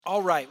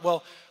All right,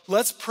 well,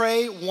 let's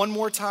pray one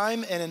more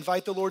time and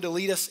invite the Lord to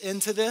lead us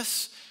into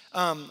this.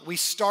 We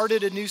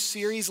started a new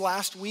series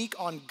last week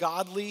on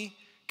godly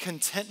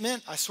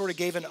contentment. I sort of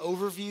gave an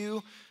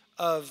overview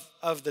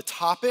of the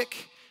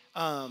topic.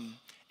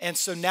 And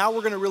so now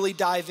we're gonna really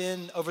dive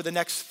in over the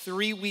next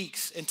 3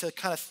 weeks into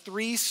kind of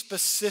 3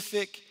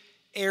 specific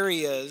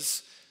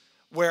areas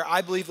where I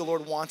believe the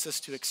Lord wants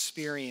us to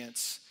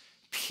experience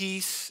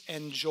peace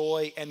and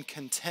joy and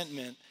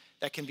contentment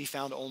that can be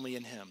found only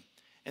in Him.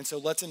 And so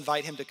let's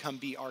invite Him to come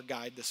be our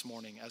guide this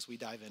morning as we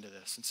dive into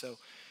this. And so,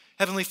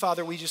 Heavenly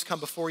Father, we just come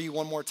before you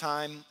one more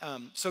time.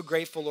 So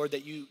grateful, Lord,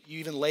 that you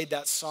even laid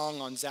that song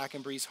on Zach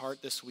and Bree's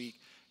heart this week.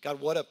 God,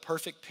 what a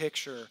perfect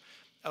picture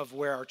of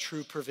where our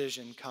true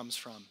provision comes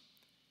from.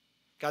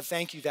 God,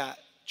 thank you that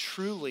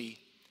truly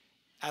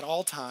at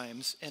all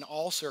times, in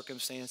all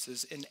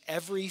circumstances, in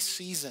every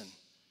season,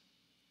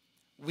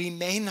 we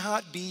may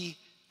not be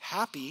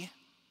happy,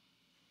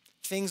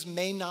 things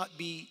may not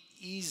be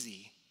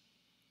easy,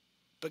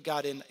 but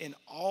God, in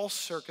all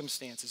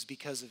circumstances,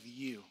 because of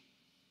you,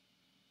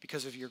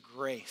 because of your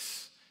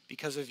grace,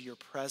 because of your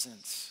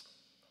presence,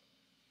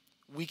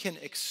 we can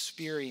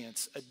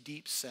experience a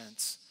deep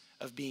sense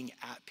of being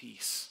at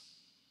peace.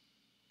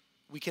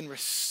 We can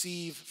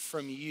receive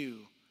from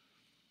you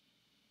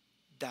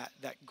that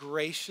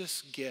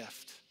gracious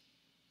gift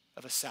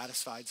of a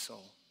satisfied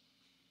soul,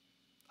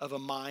 of a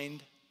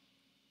mind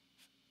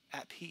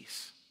at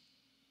peace.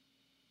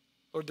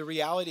 Lord, the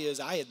reality is,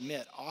 I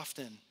admit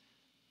often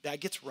that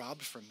gets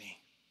robbed from me.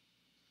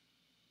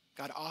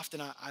 God,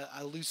 often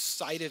I lose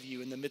sight of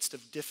you in the midst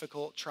of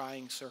difficult,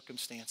 trying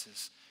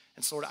circumstances.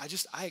 And so, Lord,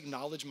 I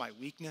acknowledge my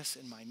weakness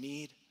and my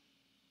need.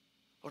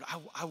 Lord,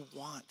 I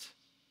want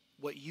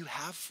what you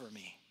have for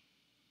me.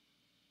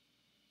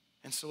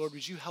 And so, Lord,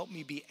 would you help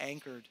me be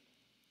anchored,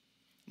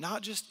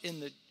 not just in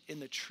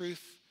the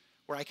truth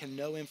where I can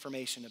know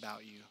information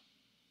about you,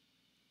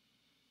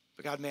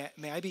 but God,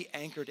 may I be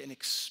anchored in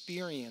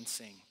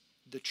experiencing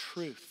the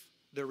truth,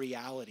 the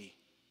reality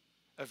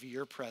of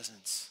your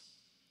presence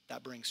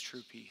that brings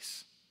true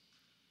peace.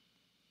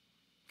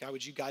 God,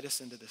 would you guide us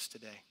into this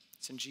today?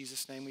 It's in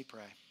Jesus' name we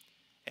pray.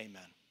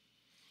 Amen.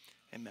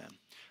 Amen.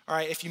 All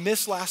right, if you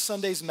missed last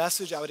Sunday's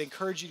message, I would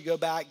encourage you to go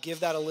back, give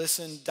that a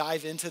listen,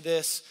 dive into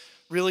this,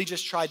 really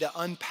just try to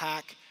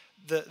unpack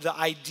the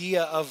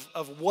idea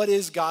of what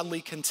is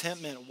godly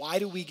contentment. Why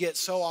do we get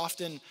so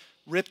often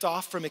ripped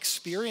off from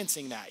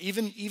experiencing that,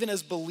 even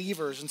as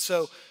believers? And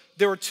so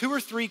there were 2 or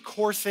 3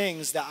 core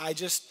things that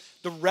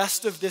the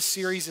rest of this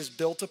series is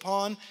built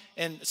upon.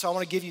 And so I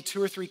want to give you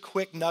 2 or 3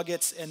 quick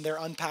nuggets, and they're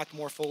unpacked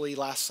more fully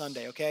last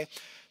Sunday, okay?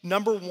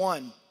 Number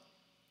 1,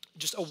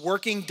 just a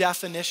working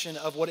definition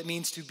of what it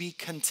means to be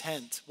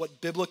content,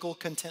 what biblical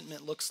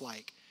contentment looks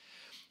like.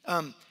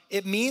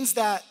 It means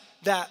that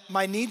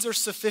my needs are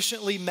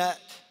sufficiently met,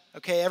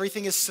 okay?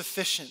 Everything is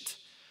sufficient.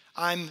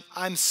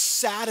 I'm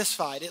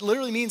satisfied. It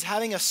literally means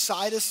having a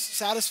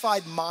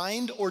satisfied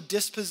mind or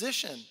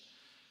disposition.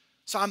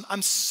 So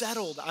I'm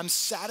settled, I'm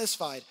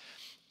satisfied.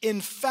 In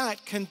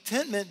fact,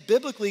 contentment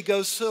biblically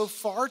goes so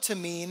far to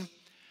mean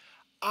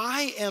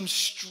I am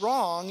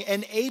strong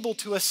and able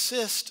to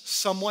assist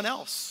someone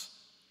else.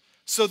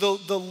 So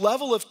the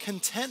level of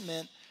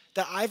contentment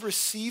that I've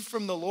received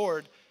from the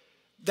Lord,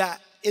 that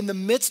in the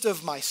midst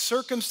of my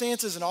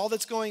circumstances and all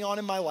that's going on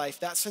in my life,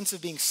 that sense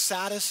of being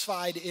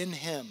satisfied in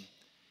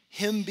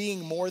Him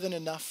being more than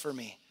enough for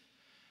me,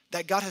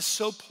 that God has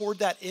so poured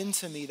that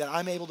into me that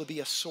I'm able to be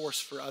a source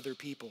for other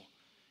people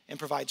and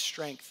provide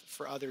strength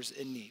for others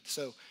in need.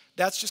 So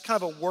that's just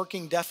kind of a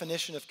working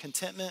definition of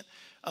contentment.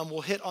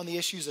 We'll hit on the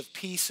issues of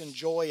peace and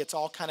joy. It's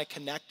all kind of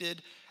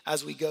connected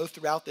as we go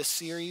throughout this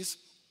series.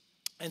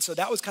 And so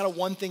that was kind of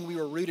one thing we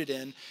were rooted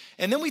in.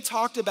 And then we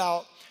talked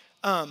about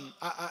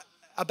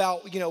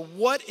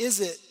what is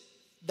it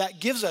that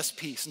gives us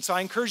peace? And so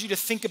I encourage you to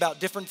think about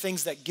different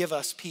things that give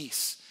us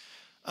peace.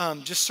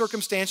 Just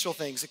circumstantial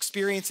things,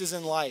 experiences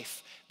in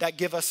life that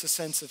give us a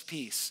sense of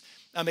peace.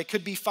 It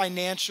could be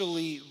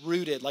financially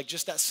rooted, like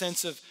just that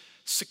sense of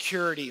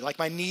security, like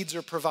my needs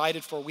are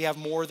provided for, we have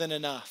more than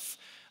enough.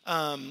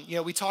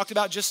 We talked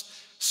about just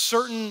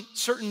certain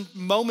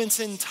moments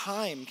in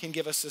time can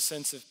give us a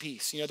sense of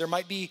peace. There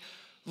might be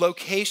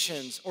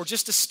locations or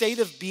just a state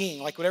of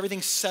being, like when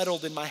everything's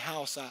settled in my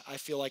house, I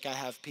feel like I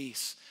have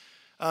peace.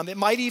 It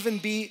might even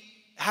be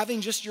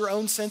having just your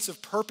own sense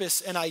of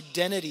purpose and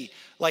identity,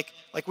 like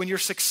when you're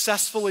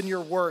successful in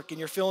your work and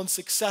you're feeling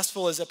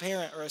successful as a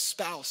parent or a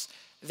spouse,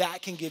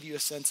 that can give you a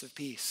sense of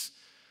peace.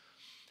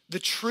 The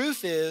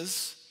truth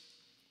is,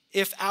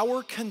 if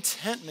our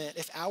contentment,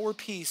 if our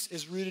peace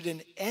is rooted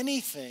in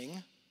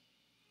anything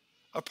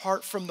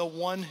apart from the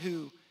one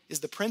who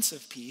is the Prince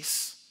of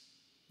Peace,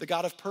 the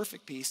God of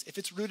perfect peace, if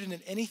it's rooted in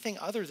anything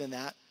other than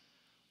that,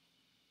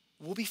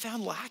 we'll be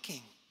found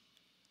lacking.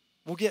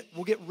 We'll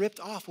get ripped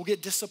off. We'll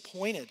get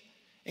disappointed.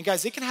 And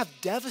guys, it can have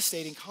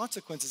devastating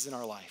consequences in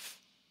our life.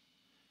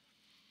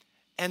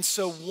 And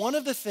so one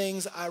of the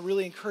things I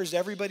really encouraged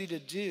everybody to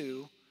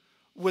do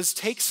was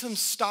take some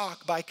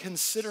stock by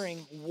considering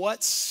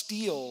what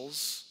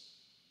steals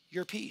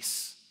your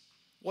peace.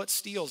 What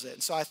steals it?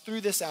 And so I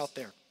threw this out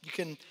there. You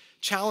can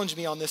challenge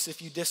me on this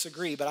if you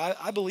disagree, but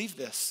I believe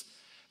this,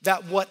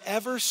 that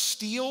whatever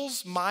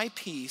steals my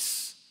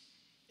peace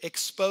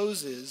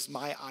exposes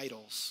my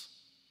idols.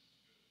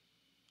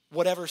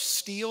 Whatever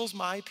steals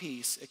my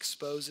peace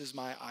exposes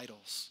my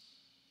idols.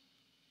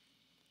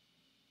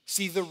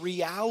 See, the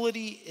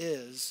reality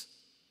is,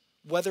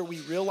 whether we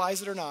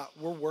realize it or not,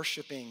 we're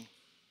worshiping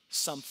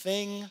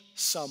something,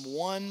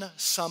 someone,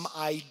 some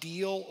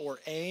ideal or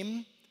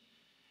aim.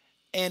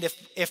 And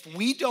if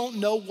we don't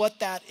know what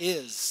that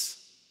is,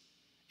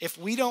 if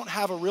we don't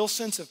have a real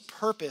sense of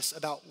purpose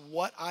about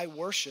what I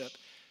worship,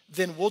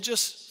 then we'll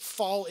just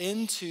fall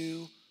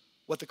into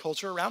what the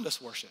culture around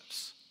us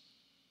worships.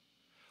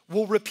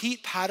 We'll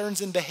repeat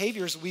patterns and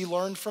behaviors we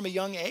learned from a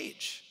young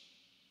age.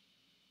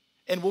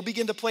 And we'll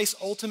begin to place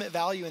ultimate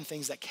value in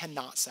things that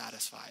cannot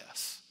satisfy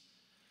us.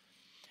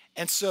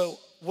 And so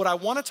what I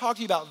want to talk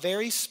to you about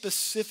very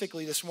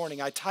specifically this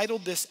morning, I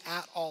titled this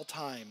At All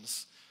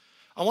Times.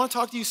 I want to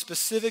talk to you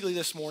specifically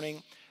this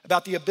morning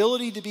about the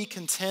ability to be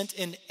content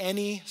in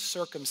any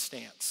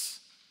circumstance.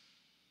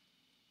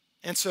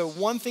 And so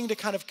one thing to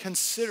kind of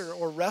consider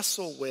or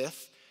wrestle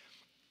with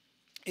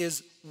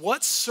is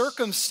what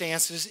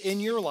circumstances in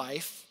your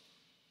life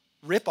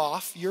rip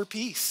off your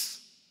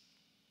peace?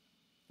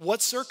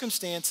 What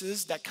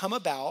circumstances that come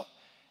about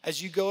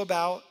as you go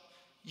about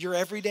your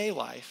everyday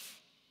life,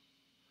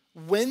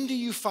 when do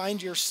you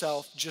find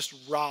yourself just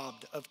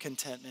robbed of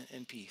contentment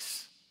and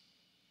peace?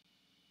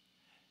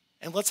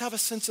 And let's have a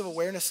sense of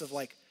awareness of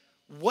like,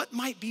 what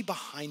might be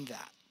behind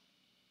that?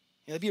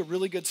 That'd be a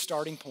really good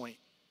starting point.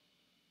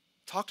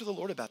 Talk to the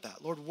Lord about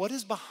that. Lord, what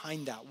is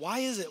behind that? Why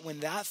is it when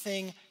that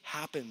thing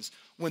happens,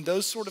 when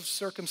those sort of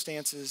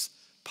circumstances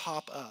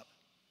pop up?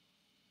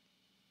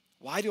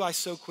 Why do I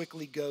so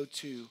quickly go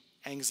to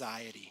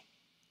anxiety?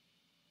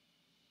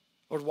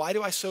 Lord, why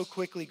do I so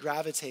quickly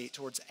gravitate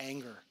towards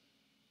anger?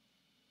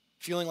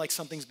 Feeling like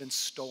something's been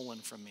stolen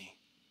from me.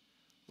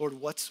 Lord,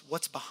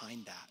 what's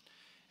behind that?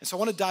 And so I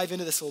want to dive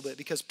into this a little bit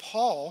because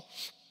Paul,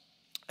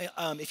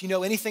 if you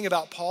know anything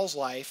about Paul's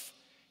life,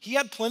 he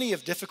had plenty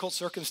of difficult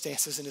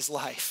circumstances in his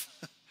life.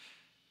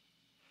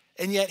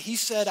 And yet he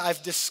said,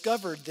 I've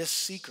discovered this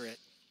secret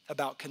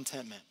about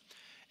contentment.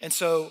 And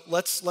so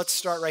let's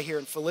start right here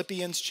in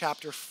Philippians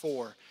chapter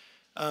 4.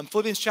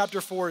 Philippians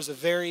chapter 4 is a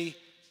very,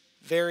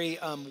 very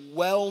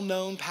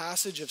well-known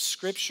passage of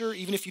scripture.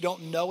 Even if you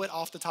don't know it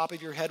off the top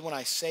of your head when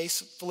I say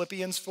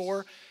Philippians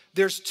 4,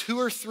 there's 2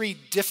 or 3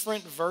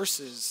 different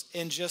verses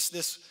in just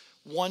this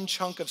one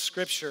chunk of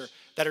scripture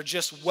that are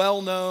just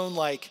well-known,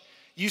 like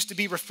used to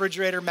be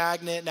refrigerator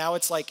magnet, now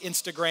it's like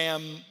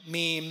Instagram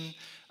meme,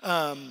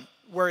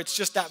 where it's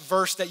just that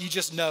verse that you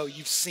just know,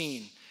 you've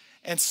seen.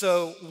 And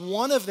so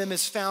one of them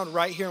is found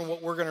right here in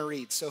what we're gonna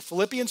read. So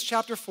Philippians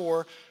chapter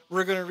 4,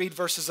 we're gonna read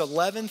verses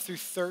 11 through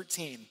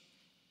 13.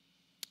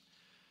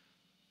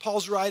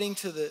 Paul's writing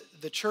to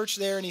the church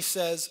there and he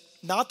says,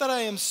 not that I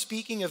am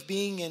speaking of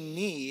being in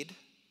need,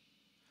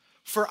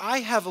 for I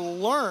have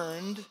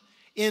learned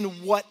in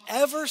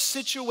whatever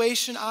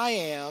situation I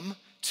am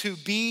to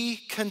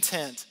be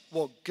content.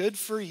 Well, good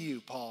for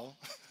you, Paul.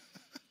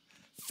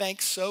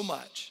 Thanks so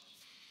much.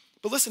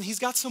 But listen, he's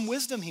got some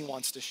wisdom he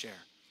wants to share.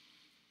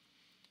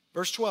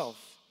 Verse 12,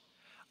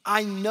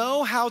 I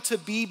know how to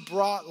be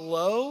brought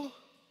low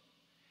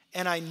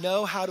and I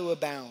know how to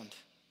abound.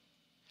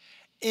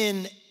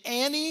 In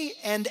any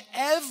and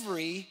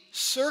every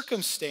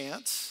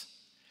circumstance,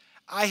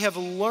 I have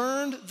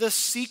learned the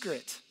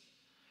secret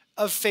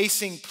of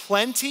facing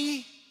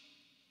plenty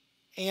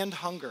and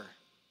hunger,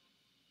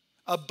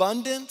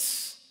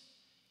 abundance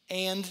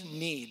and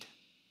need.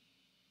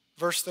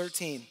 Verse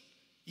 13,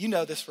 you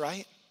know this,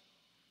 right?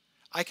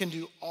 I can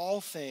do all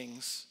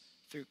things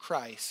through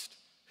Christ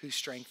who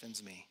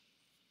strengthens me.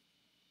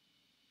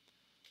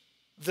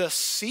 The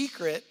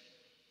secret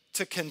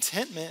to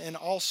contentment in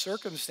all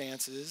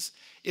circumstances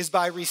is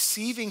by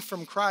receiving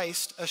from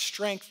Christ a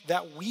strength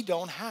that we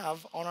don't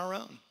have on our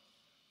own.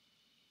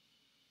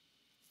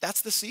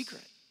 That's the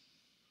secret.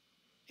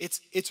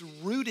 It's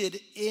rooted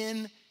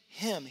in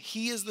him.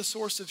 He is the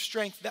source of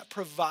strength that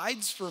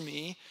provides for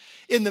me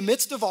in the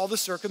midst of all the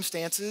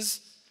circumstances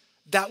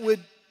that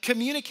would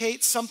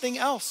communicate something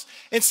else.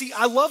 And see,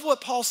 I love what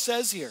Paul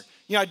says here.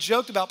 You know, I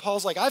joked about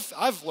Paul's like,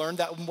 I've learned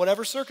that in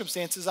whatever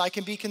circumstances I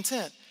can be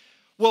content.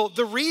 Well,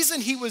 the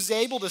reason he was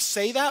able to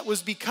say that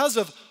was because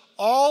of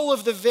all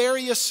of the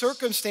various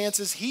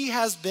circumstances he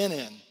has been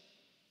in.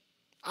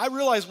 I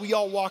realize we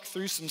all walk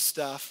through some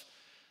stuff.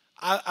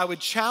 I would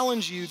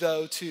challenge you,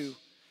 though, to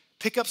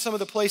pick up some of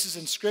the places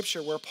in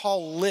Scripture where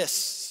Paul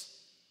lists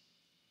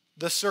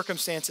the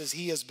circumstances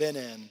he has been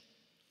in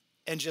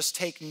and just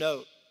take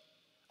note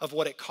of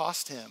what it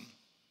cost him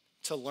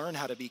to learn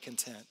how to be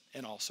content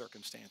in all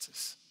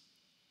circumstances.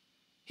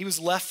 He was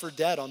left for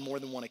dead on more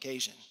than one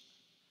occasion.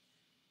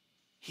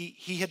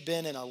 He had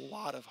been in a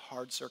lot of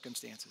hard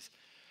circumstances.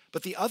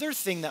 But the other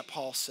thing that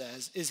Paul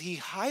says is he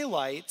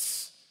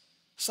highlights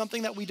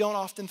something that we don't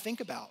often think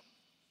about.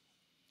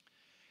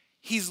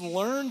 He's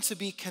learned to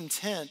be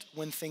content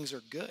when things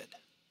are good.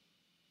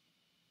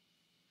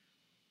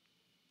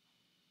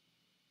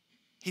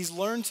 He's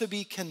learned to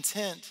be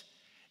content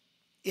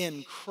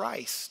in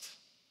Christ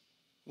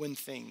when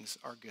things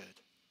are good.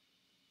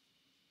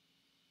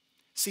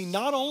 See,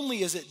 not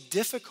only is it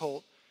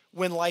difficult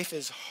when life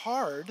is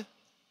hard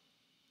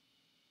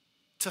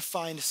to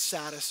find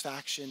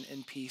satisfaction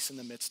and peace in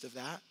the midst of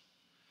that,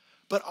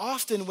 but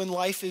often when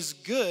life is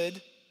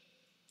good,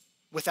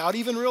 without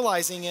even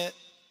realizing it,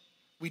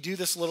 we do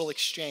this little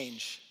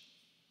exchange.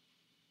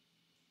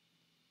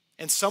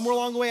 And somewhere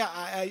along the way,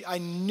 I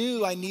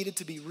knew I needed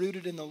to be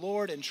rooted in the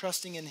Lord and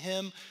trusting in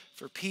Him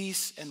for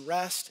peace and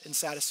rest and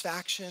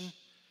satisfaction.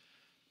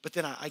 But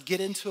then I get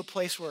into a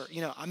place where,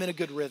 I'm in a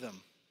good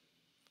rhythm.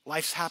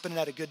 Life's happening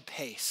at a good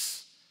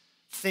pace.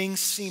 Things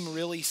seem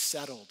really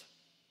settled.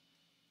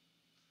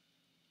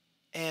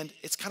 And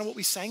it's kind of what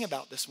we sang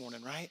about this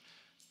morning, right?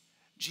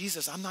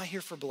 Jesus, I'm not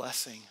here for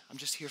blessing. I'm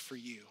just here for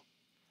you.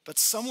 But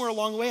somewhere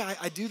along the way,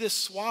 I do this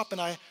swap and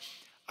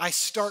I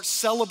start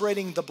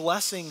celebrating the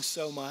blessing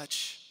so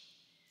much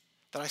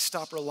that I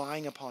stop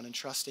relying upon and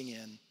trusting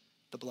in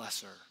the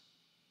blesser.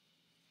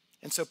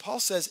 And so Paul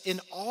says, in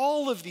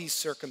all of these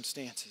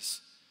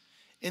circumstances,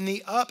 in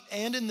the up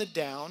and in the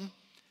down,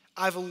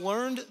 I've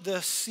learned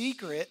the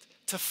secret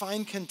to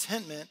find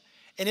contentment,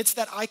 and it's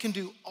that I can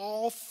do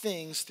all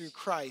things through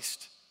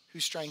Christ who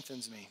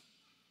strengthens me.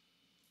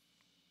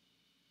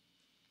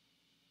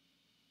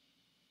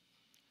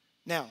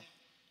 Now,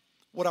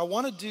 what I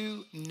want to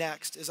do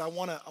next is I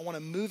want to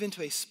move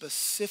into a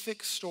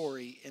specific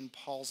story in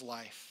Paul's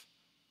life.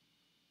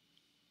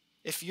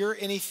 If you're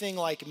anything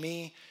like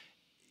me,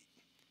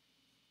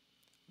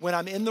 when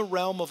I'm in the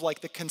realm of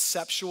like the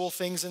conceptual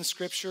things in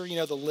Scripture,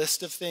 the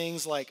list of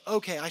things like,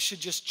 okay, I should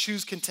just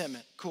choose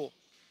contentment. Cool,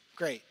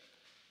 great.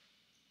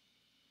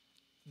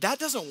 That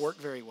doesn't work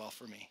very well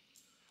for me.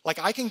 Like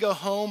I can go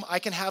home, I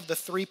can have the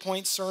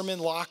 3-point sermon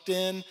locked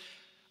in,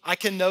 I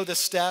can know the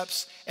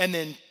steps, and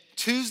then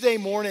Tuesday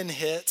morning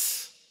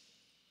hits,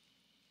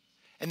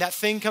 and that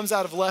thing comes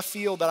out of left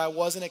field that I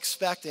wasn't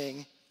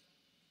expecting.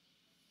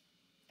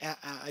 And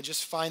I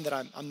just find that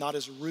I'm not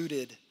as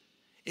rooted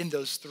in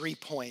those 3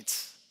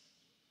 points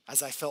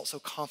as I felt so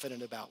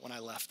confident about when I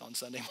left on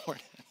Sunday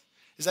morning.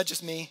 Is that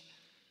just me?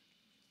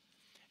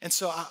 And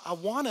so I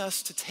want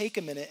us to take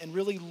a minute and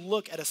really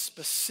look at a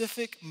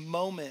specific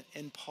moment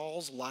in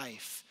Paul's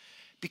life,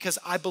 because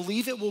I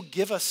believe it will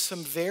give us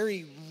some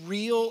very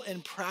real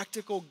and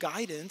practical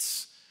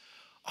guidance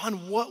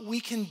on what we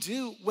can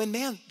do when,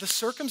 the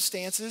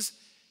circumstances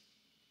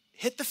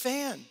hit the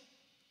fan.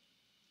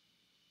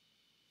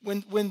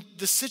 When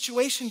the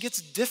situation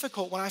gets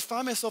difficult, when I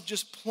find myself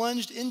just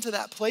plunged into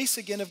that place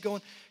again of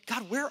going,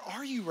 God, where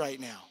are you right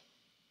now?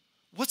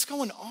 What's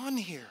going on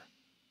here?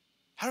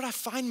 How did I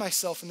find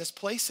myself in this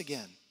place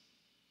again?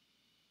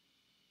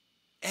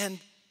 And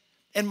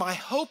my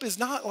hope is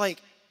not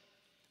like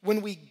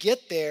when we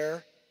get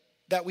there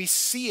that we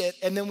see it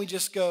and then we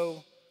just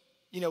go,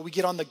 we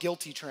get on the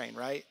guilty train,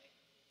 right?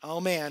 Oh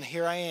man,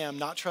 here I am,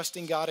 not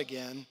trusting God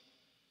again.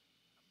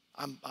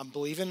 I'm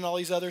believing in all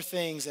these other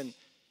things, and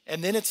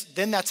then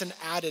that's an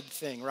added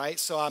thing, right?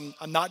 So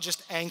I'm not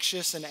just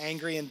anxious and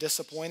angry and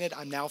disappointed.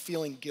 I'm now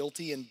feeling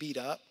guilty and beat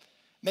up.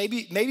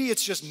 Maybe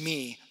it's just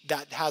me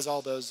that has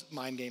all those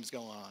mind games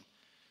going on.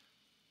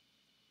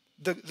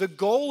 The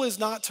goal is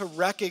not to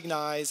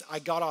recognize I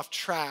got off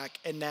track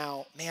and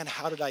now,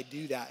 how did I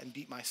do that and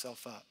beat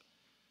myself up?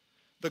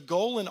 The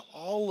goal in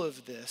all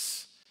of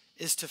this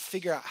is to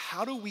figure out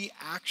how do we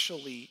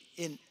actually,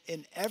 in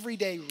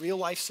everyday real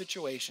life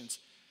situations,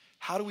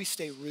 how do we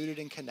stay rooted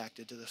and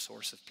connected to the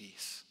source of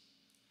peace?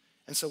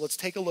 And so let's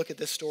take a look at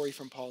this story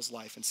from Paul's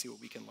life and see what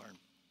we can learn.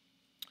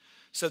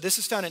 So this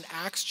is found in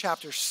Acts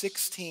chapter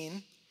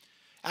 16.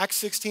 Acts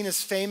 16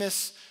 is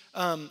famous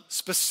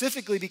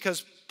specifically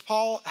because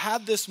Paul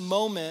had this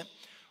moment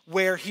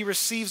where he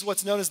receives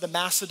what's known as the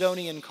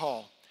Macedonian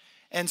call.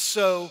 And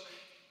so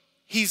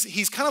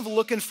he's kind of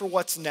looking for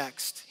what's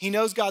next. He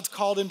knows God's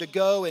called him to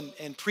go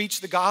and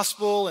preach the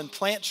gospel and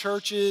plant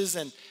churches,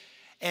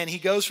 and he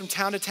goes from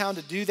town to town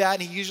to do that,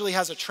 and he usually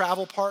has a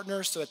travel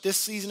partner. So at this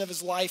season of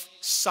his life,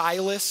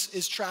 Silas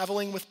is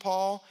traveling with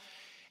Paul,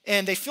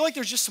 and they feel like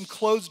there's just some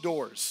closed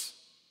doors.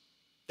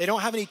 They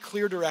don't have any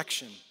clear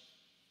direction.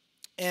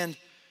 And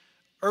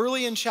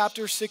early in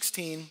chapter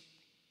 16,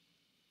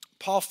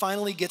 Paul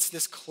finally gets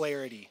this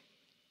clarity,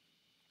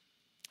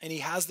 and he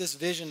has this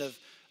vision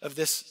of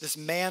this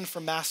man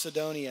from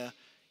Macedonia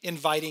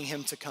inviting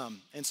him to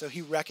come. And so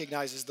he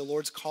recognizes the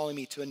Lord's calling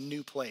me to a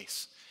new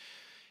place.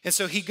 And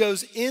so he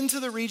goes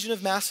into the region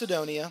of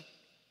Macedonia,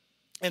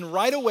 and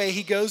right away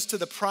he goes to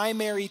the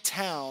primary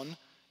town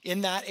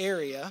in that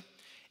area,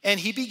 and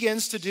he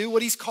begins to do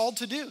what he's called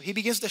to do. He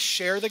begins to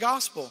share the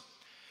gospel.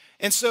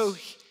 And so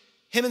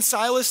him and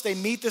Silas, they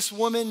meet this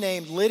woman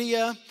named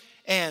Lydia,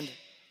 and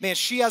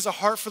she has a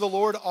heart for the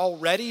Lord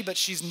already, but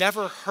she's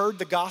never heard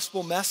the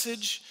gospel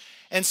message.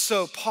 And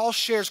so Paul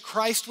shares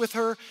Christ with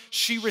her.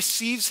 She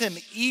receives him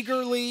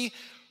eagerly.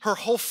 Her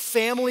whole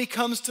family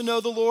comes to know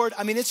the Lord.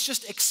 It's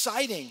just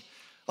exciting.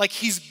 Like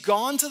he's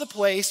gone to the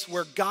place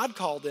where God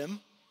called him,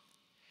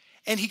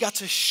 and he got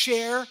to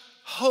share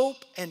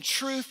hope and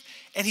truth,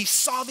 and he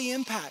saw the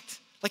impact.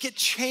 Like it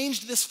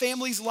changed this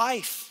family's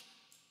life.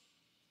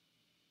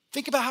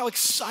 Think about how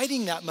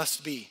exciting that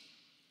must be.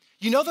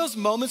 You know those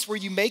moments where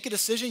you make a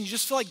decision, you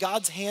just feel like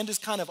God's hand is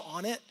kind of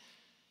on it?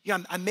 Yeah,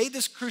 I made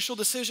this crucial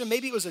decision.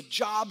 Maybe it was a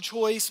job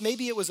choice.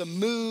 Maybe it was a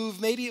move.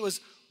 Maybe it was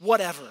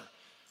whatever.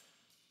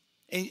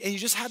 And you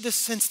just have this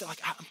sense that like,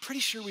 I'm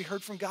pretty sure we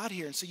heard from God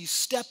here. And so you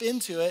step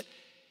into it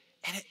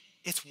and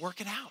it's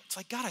working out. It's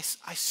like, God,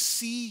 I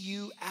see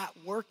you at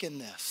work in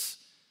this.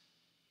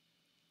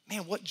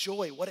 Man, what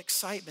joy, what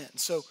excitement. And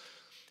so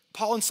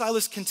Paul and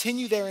Silas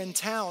continue there in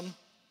town,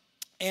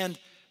 and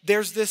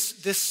there's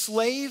this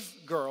slave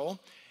girl,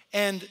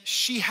 and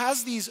she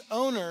has these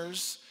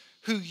owners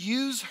who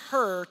use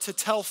her to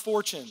tell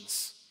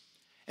fortunes.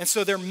 And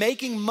so they're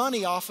making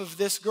money off of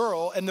this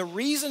girl, and the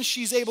reason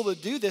she's able to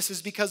do this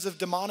is because of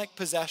demonic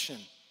possession.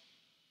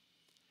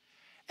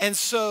 And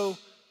so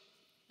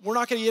we're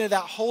not gonna get into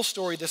that whole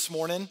story this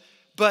morning,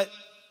 but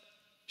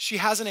she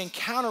has an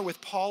encounter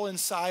with Paul and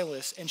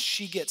Silas, and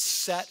she gets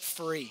set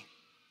free.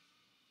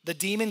 The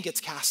demon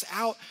gets cast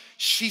out,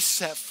 she's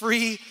set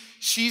free,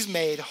 she's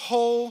made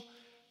whole.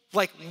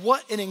 Like,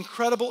 what an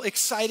incredible,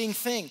 exciting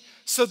thing.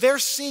 So they're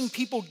seeing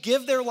people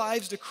give their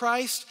lives to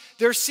Christ.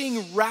 They're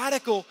seeing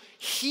radical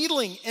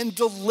healing and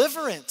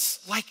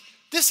deliverance. Like,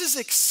 this is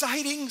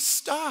exciting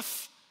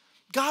stuff.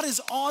 God is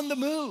on the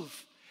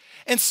move.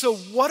 And so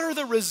what are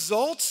the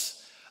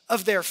results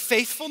of their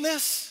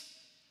faithfulness?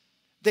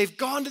 They've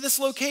gone to this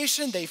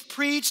location, they've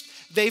preached,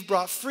 they've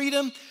brought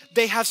freedom,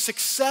 they have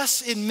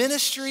success in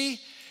ministry,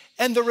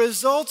 and the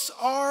results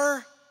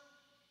are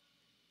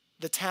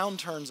the town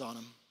turns on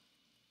them.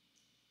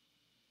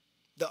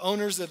 The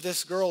owners of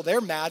this girl, they're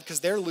mad because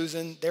they're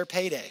losing their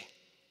payday.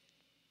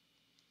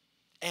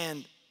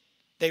 And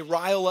they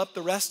rile up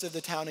the rest of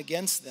the town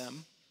against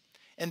them,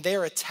 and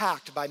they're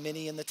attacked by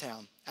many in the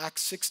town.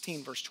 Acts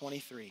 16, verse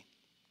 23.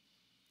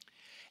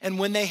 And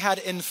when they had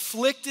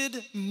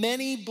inflicted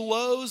many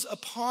blows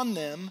upon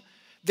them,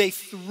 they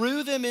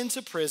threw them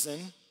into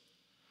prison,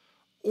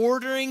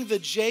 ordering the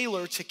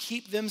jailer to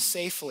keep them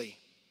safely.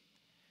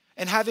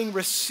 And having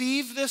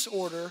received this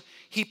order,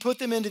 he put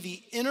them into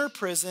the inner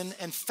prison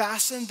and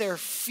fastened their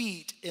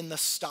feet in the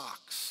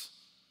stocks.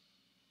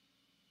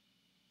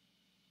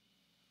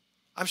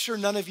 I'm sure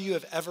none of you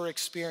have ever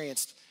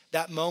experienced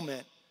that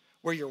moment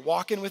where you're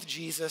walking with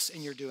Jesus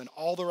and you're doing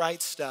all the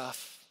right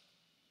stuff,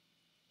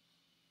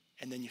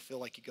 and then you feel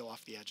like you go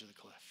off the edge of the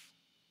cliff.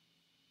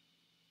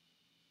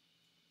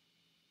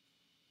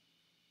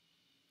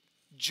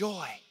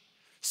 Joy,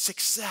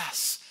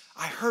 success.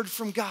 I heard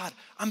from God.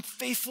 I'm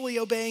faithfully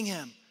obeying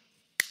him.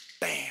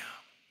 Bam,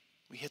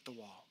 we hit the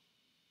wall.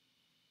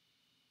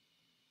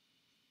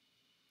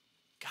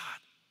 God,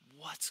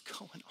 what's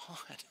going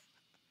on?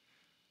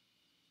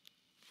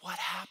 What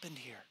happened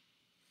here?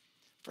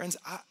 Friends,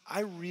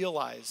 I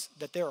realize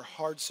that there are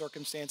hard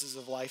circumstances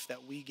of life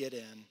that we get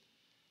in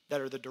that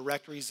are the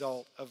direct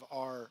result of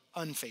our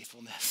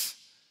unfaithfulness,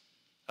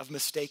 of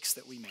mistakes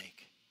that we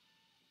make.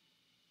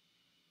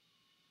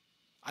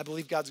 I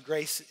believe God's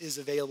grace is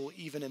available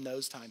even in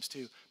those times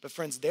too. But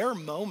friends, there are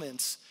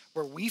moments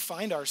where we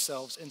find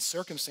ourselves in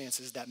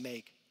circumstances that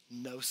make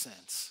no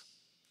sense.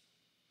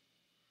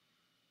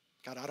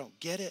 God, I don't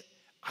get it.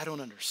 I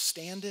don't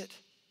understand it.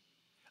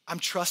 I'm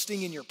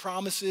trusting in your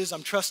promises.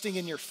 I'm trusting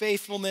in your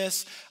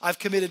faithfulness. I've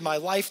committed my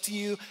life to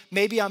you.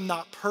 Maybe I'm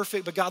not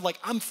perfect, but God, like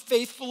I'm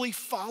faithfully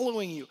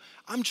following you.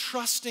 I'm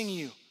trusting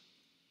you.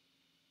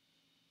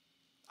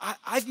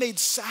 I've made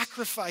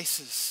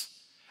sacrifices.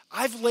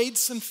 I've laid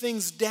some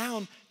things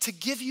down to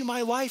give you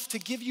my life, to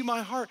give you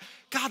my heart.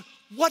 God,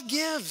 what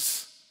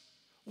gives?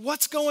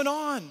 What's going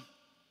on?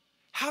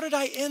 How did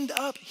I end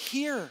up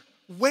here?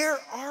 Where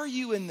are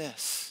you in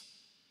this?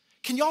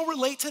 Can y'all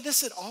relate to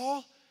this at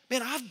all?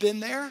 Man, I've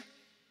been there.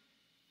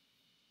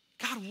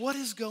 God, what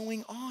is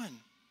going on?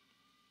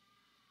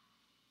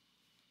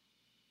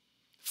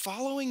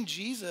 Following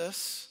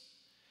Jesus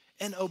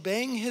and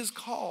obeying his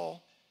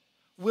call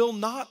will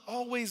not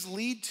always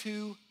lead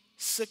to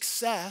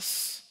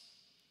success,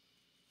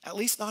 at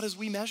least not as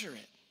we measure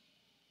it.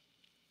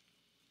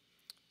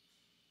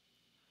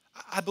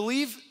 I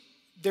believe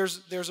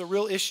there's a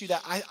real issue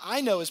that I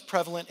know is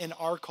prevalent in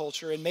our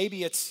culture, and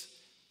maybe it's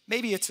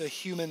a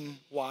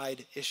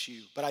human-wide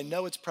issue, but I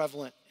know it's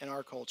prevalent in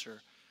our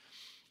culture.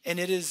 And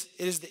it is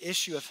the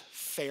issue of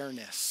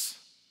fairness.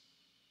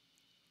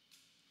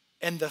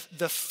 And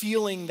the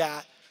feeling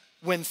that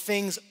when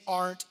things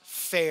aren't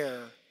fair,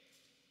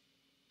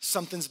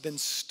 something's been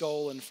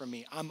stolen from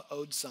me. I'm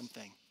owed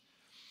something.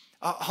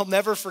 I'll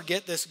never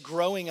forget this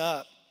growing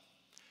up.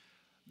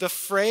 The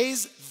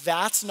phrase,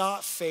 "that's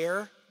not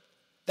fair,"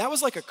 that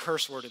was like a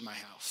curse word in my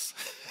house.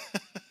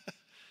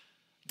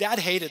 Dad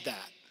hated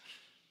that.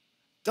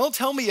 Don't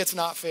tell me it's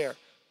not fair.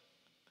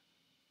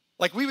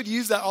 Like we would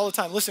use that all the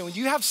time. Listen, when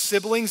you have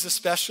siblings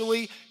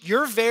especially,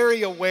 you're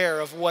very aware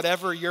of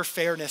whatever your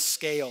fairness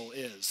scale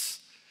is.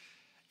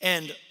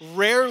 And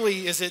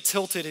rarely is it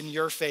tilted in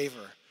your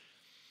favor.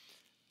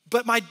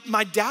 But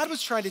my dad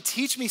was trying to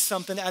teach me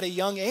something at a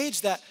young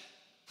age that,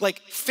 Like,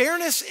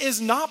 fairness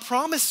is not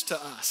promised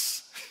to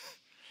us.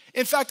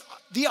 In fact,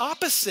 the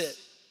opposite.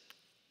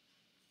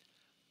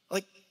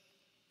 Like,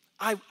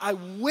 I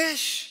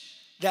wish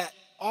that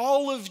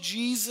all of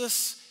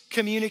Jesus'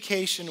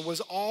 communication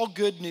was all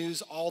good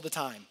news all the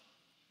time.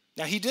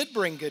 Now, he did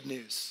bring good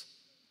news,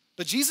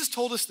 but Jesus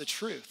told us the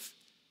truth.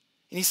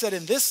 And he said,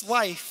 in this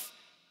life,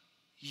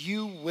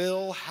 you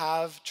will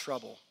have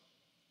trouble.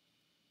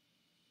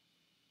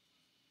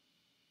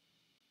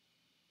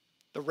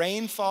 The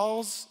rain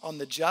falls on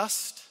the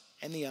just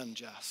and the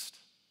unjust.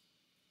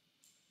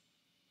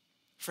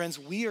 Friends,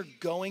 we are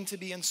going to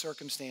be in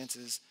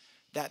circumstances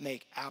that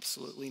make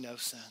absolutely no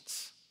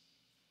sense.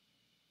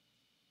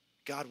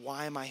 God,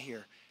 why am I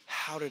here?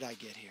 How did I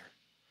get here?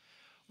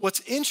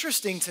 What's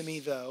interesting to me,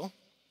 though,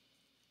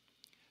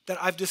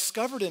 that I've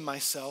discovered in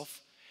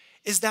myself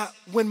is that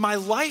when my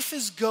life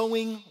is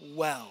going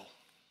well,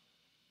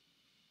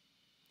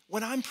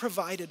 when I'm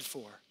provided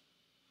for,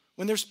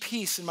 when there's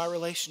peace in my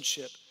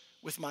relationship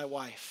with my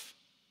wife,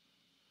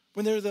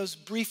 when there are those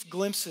brief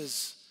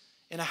glimpses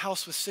in a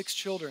house with 6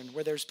 children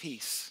where there's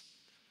peace,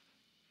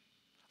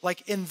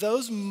 like in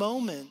those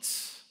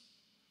moments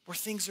where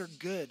things are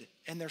good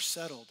and they're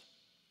settled,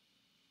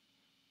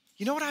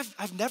 you know what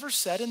I've never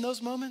said in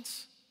those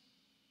moments?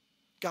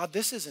 God,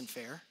 this isn't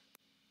fair.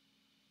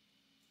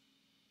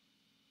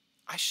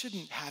 I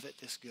shouldn't have it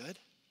this good.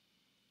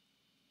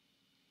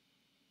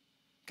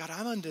 God,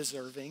 I'm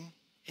undeserving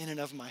in and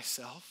of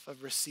myself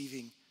of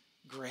receiving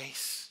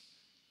grace,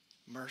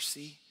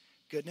 mercy,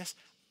 goodness.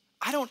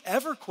 I don't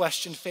ever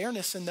question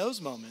fairness in those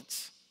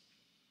moments.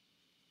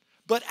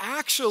 But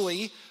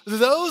actually,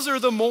 those are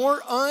the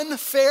more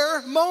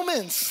unfair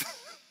moments.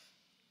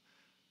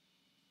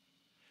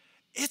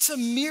 It's a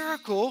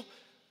miracle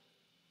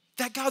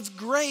that God's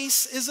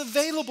grace is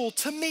available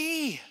to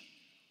me.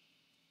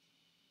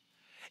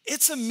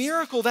 It's a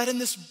miracle that in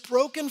this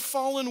broken,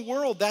 fallen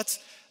world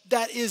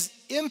that is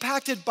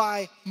impacted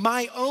by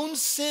my own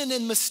sin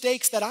and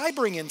mistakes that I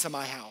bring into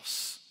my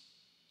house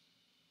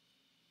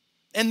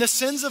and the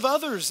sins of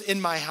others in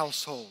my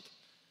household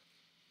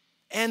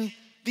and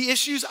the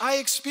issues I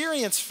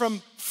experience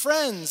from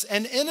friends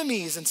and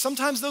enemies, and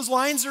sometimes those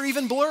lines are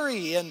even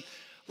blurry, and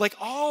like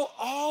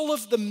all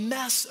of the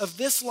mess of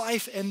this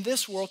life and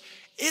this world,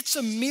 it's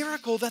a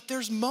miracle that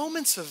there's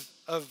moments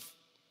of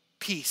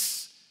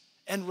peace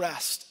and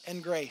rest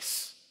and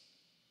grace.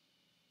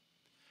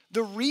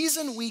 The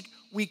reason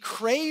we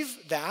crave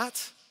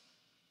that,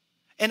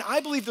 and I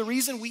believe the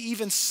reason we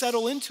even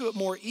settle into it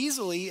more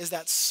easily, is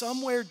that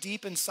somewhere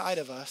deep inside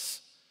of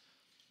us,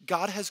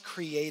 God has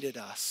created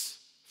us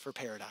for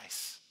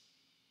paradise.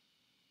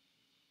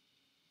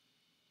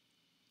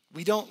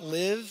 We don't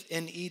live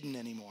in Eden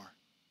anymore,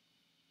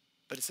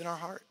 but it's in our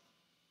heart.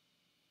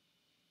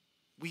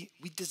 We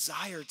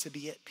desire to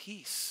be at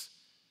peace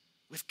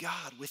with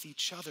God, with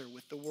each other,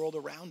 with the world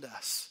around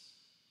us.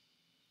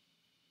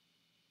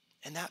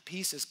 And that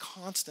peace is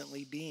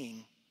constantly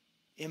being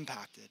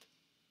impacted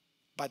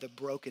by the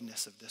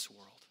brokenness of this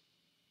world.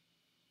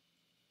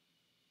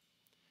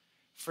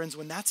 Friends,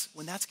 when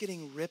that's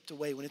getting ripped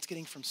away, when it's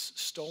getting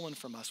stolen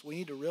from us, what we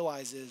need to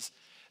realize is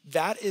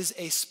that is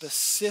a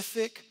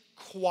specific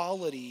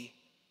quality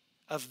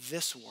of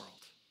this world.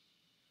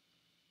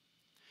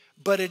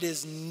 But it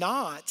is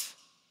not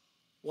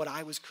what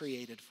I was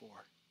created for.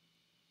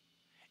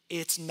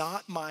 It's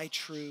not my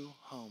true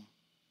home.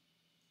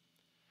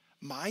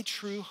 My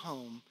true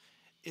home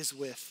is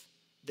with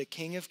the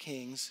King of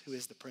Kings, who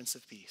is the Prince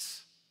of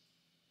Peace.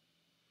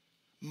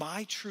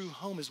 My true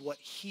home is what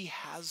he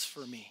has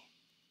for me.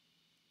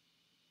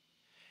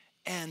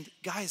 And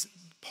guys,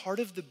 part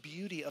of the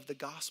beauty of the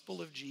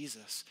gospel of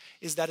Jesus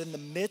is that in the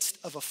midst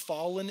of a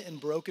fallen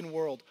and broken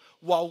world,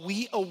 while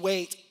we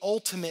await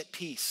ultimate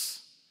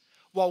peace,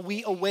 while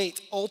we await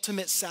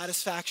ultimate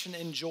satisfaction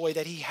and joy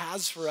that he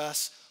has for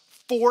us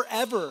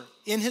forever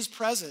in his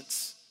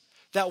presence,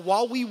 that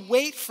while we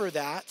wait for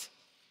that,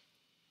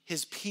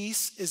 his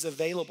peace is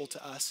available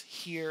to us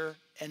here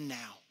and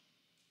now.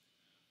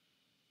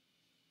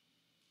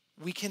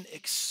 We can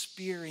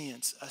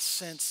experience a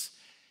sense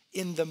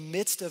in the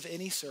midst of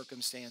any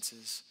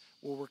circumstances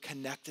where we're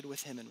connected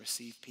with him and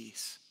receive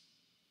peace.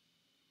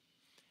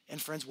 And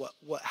friends,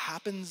 what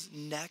happens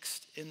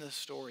next in the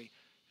story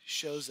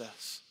shows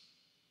us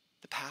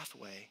the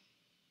pathway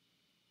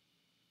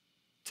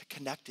to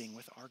connecting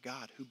with our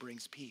God who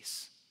brings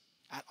peace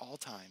at all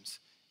times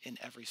in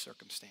every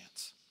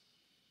circumstance.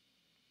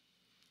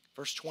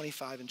 Verse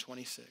 25 and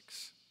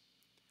 26.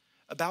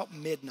 About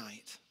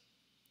midnight,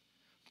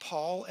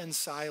 Paul and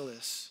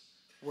Silas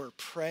were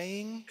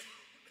praying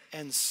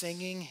and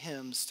singing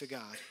hymns to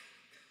God,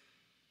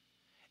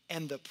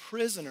 and the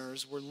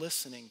prisoners were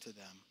listening to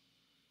them.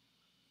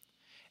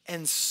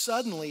 And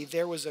suddenly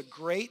there was a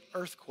great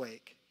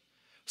earthquake,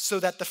 so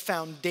that the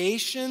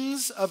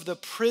foundations of the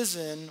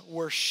prison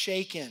were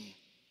shaken.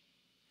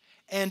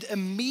 And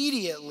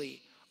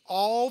immediately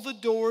all the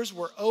doors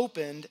were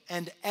opened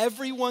and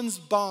everyone's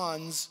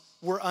bonds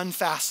were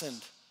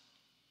unfastened.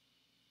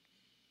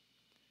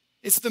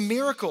 It's the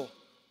miracle.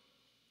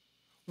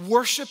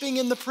 worshiping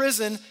in the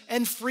prison,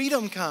 and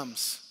freedom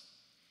comes.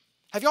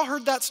 Have y'all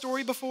heard that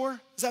story before?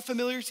 Is that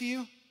familiar to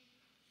you?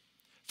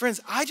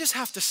 Friends, I just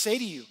have to say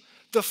to you,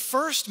 the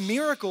first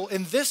miracle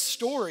in this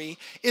story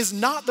is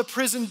not the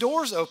prison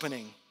doors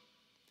opening.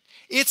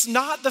 It's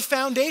not the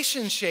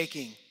foundation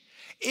shaking.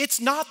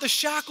 It's not the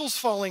shackles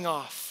falling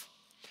off.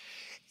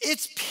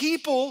 It's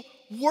people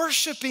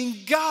worshiping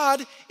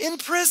God in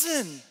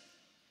prison.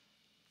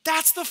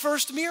 That's the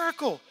first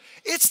miracle.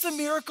 It's the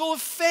miracle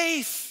of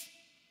faith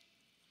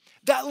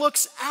that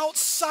looks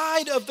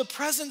outside of the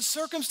present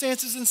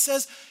circumstances and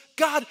says,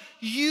 God,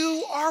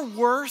 you are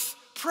worth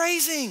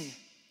praising.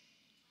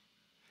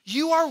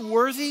 You are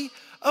worthy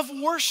of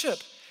worship.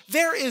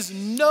 There is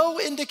no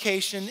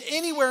indication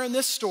anywhere in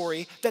this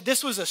story that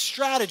this was a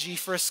strategy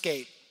for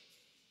escape.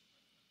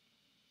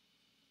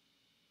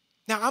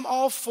 Now, I'm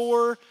all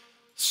for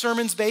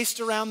sermons based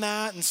around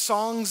that and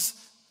songs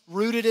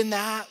rooted in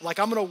that. Like,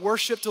 I'm gonna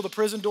worship till the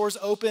prison doors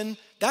open.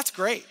 That's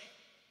great.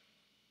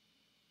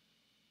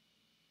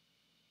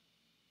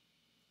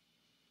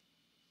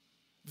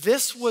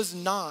 This was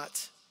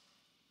not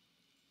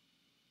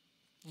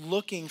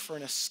looking for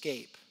an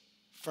escape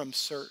from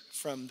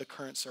the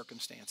current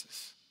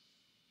circumstances.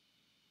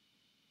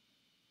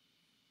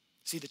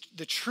 See,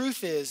 the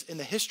truth is, in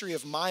the history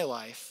of my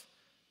life,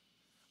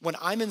 when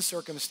I'm in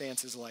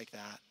circumstances like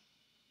that,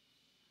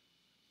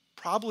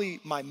 probably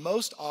my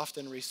most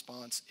often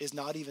response is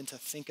not even to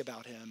think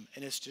about him,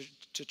 and it's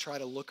to try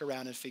to look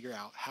around and figure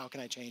out, how can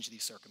I change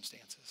these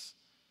circumstances?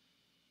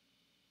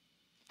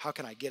 How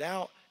can I get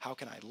out? How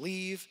can I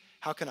leave?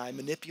 How can I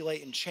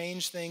manipulate and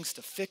change things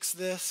to fix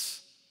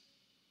this?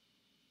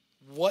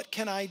 What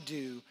can I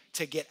do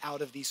to get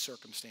out of these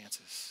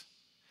circumstances?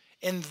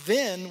 And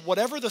then,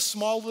 whatever the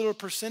small little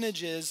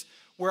percentage is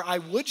where I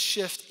would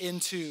shift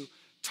into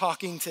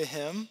talking to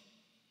him,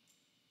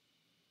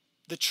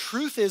 the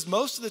truth is,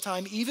 most of the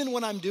time, even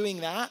when I'm doing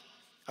that,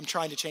 I'm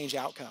trying to change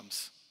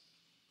outcomes.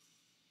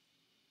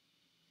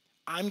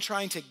 I'm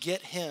trying to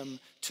get him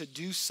to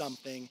do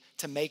something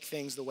to make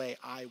things the way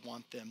I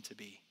want them to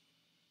be.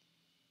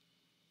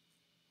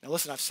 Now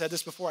listen, I've said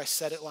this before, I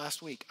said it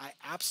last week. I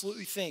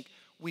absolutely think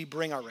we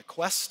bring our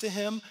requests to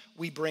him,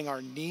 we bring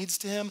our needs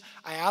to him.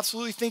 I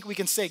absolutely think we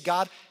can say,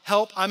 God,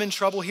 help, I'm in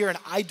trouble here and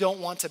I don't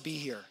want to be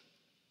here.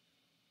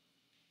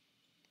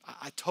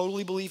 I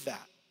totally believe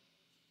that.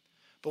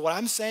 But what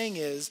I'm saying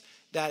is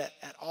that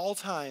at all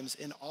times,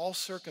 in all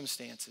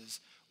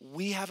circumstances,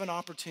 we have an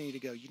opportunity to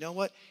go, you know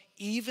what?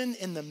 Even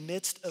in the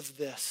midst of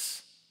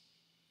this,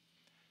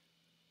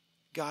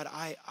 God,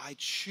 I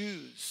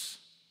choose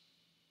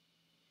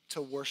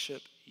to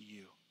worship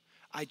you.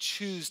 I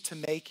choose to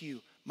make you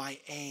my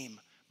aim,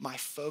 my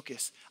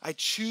focus. I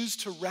choose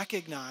to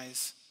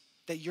recognize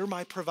that you're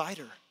my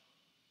provider.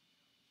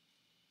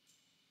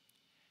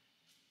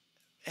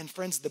 And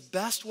friends, the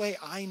best way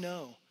I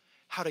know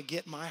how to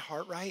get my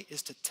heart right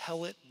is to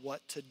tell it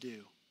what to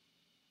do.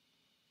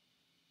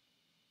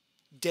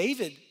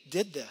 David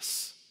did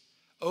this.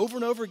 Over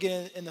and over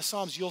again in the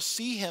Psalms, you'll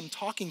see him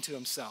talking to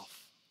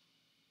himself.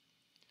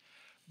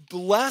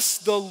 Bless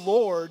the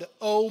Lord,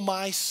 O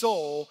my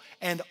soul,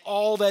 and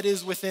all that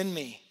is within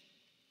me.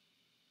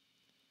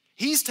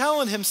 He's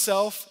telling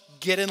himself,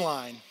 get in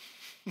line.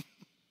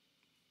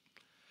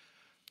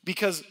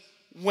 Because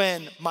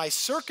when my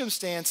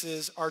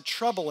circumstances are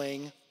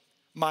troubling,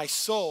 my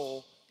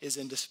soul is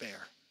in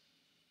despair.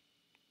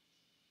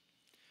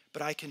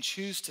 But I can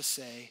choose to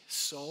say,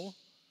 soul,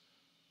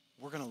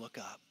 we're going to look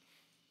up.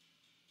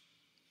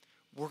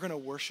 We're going to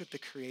worship the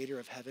creator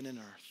of heaven and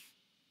earth.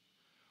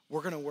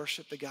 We're going to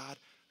worship the God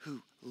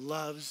who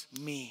loves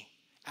me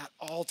at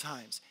all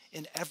times,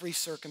 in every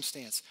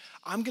circumstance.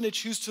 I'm going to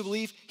choose to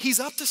believe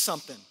he's up to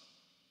something.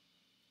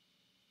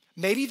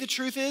 Maybe the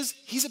truth is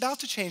he's about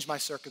to change my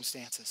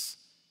circumstances,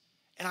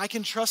 and I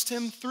can trust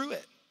him through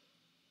it.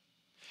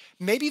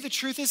 Maybe the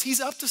truth is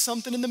he's up to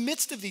something in the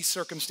midst of these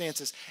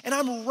circumstances, and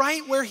I'm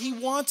right where he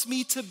wants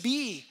me to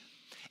be.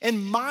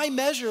 And my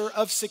measure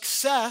of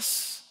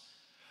success,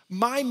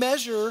 my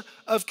measure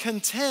of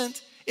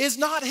content is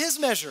not his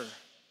measure.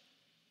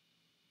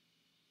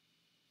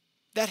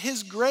 That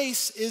his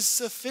grace is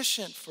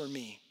sufficient for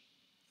me,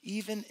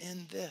 even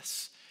in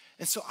this.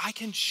 And so I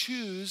can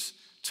choose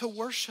to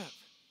worship.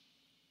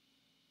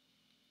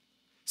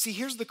 See,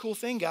 here's the cool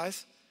thing,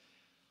 guys.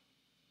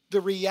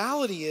 The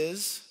reality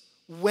is,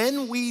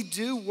 when we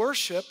do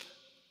worship,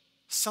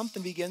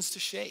 something begins to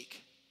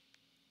shake.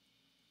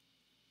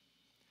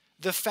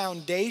 The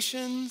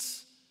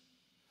foundations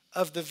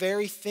of the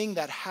very thing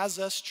that has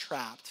us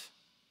trapped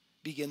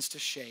begins to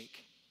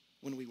shake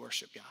when we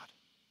worship God.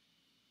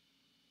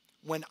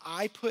 When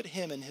I put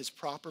him in his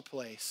proper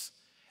place,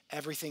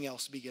 everything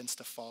else begins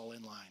to fall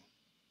in line.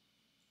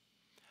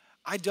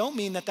 I don't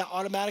mean that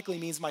automatically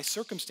means my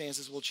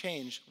circumstances will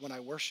change when I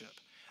worship.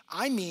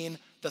 I mean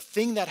the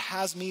thing that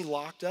has me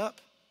locked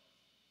up,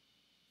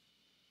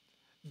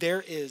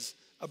 there is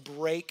a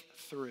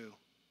breakthrough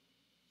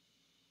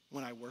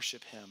when I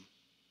worship him.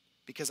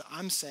 Because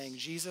I'm saying,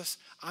 Jesus,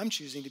 I'm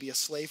choosing to be a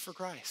slave for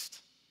Christ.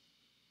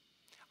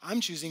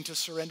 I'm choosing to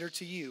surrender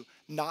to you,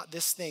 not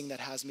this thing that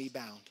has me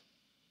bound.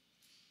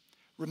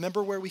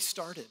 Remember where we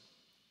started.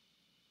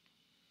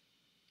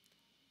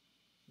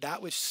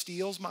 That which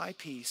steals my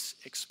peace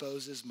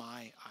exposes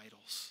my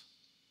idols.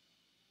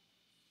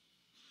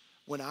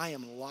 When I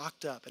am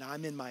locked up and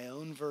I'm in my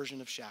own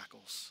version of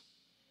shackles,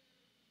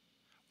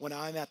 when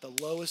I'm at the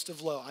lowest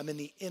of low, I'm in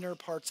the inner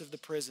parts of the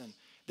prison,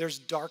 there's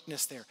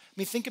darkness there. I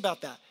mean, think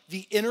about that.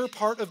 The inner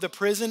part of the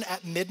prison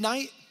at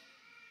midnight.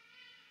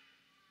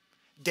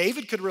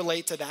 David could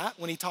relate to that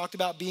when he talked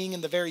about being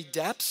in the very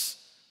depths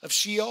of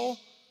Sheol.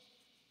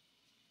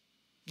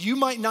 You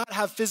might not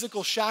have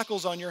physical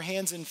shackles on your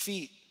hands and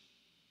feet,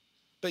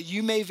 but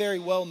you may very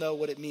well know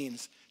what it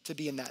means to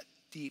be in that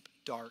deep,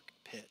 dark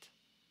pit,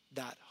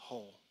 that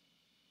hole.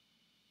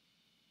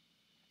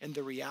 And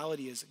the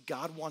reality is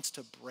God wants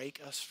to break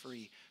us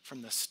free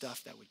from the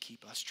stuff that would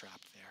keep us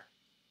trapped there.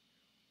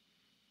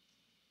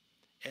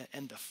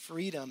 And the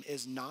freedom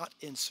is not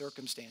in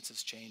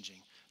circumstances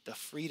changing. The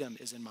freedom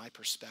is in my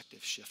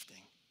perspective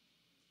shifting.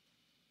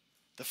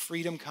 The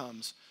freedom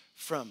comes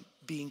from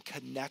being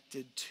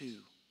connected to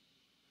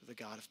the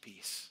God of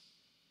peace.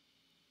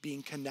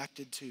 Being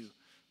connected to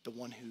the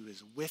one who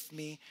is with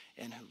me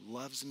and who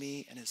loves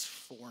me and is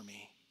for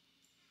me.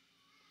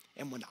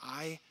 And when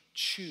I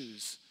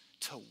choose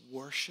to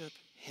worship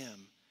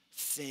him,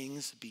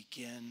 things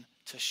begin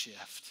to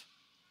shift.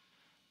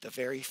 The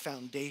very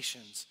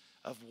foundations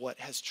of what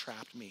has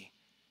trapped me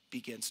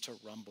begins to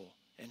rumble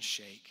and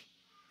shake,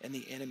 and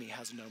the enemy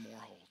has no more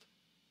hold.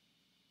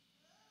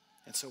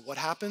 And so what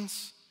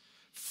happens?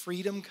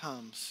 Freedom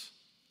comes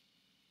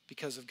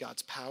because of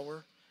God's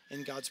power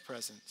and God's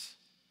presence.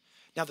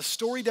 Now, the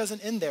story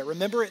doesn't end there.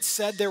 Remember, it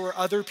said there were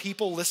other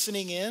people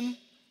listening in?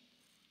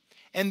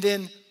 And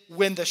then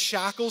when the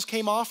shackles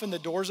came off and the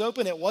doors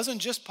opened, it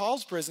wasn't just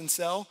Paul's prison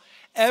cell.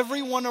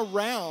 Everyone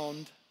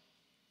around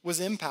was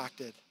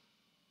impacted.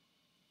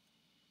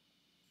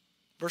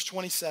 Verse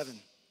 27.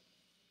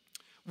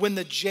 When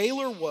the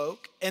jailer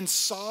woke and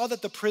saw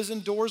that the prison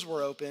doors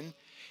were open,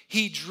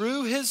 he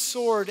drew his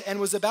sword and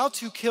was about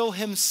to kill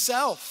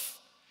himself.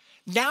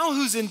 Now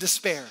who's in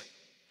despair?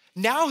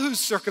 Now whose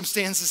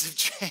circumstances have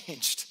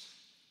changed?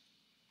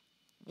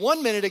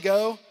 1 minute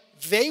ago,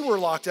 they were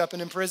locked up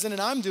and in prison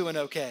and I'm doing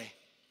okay.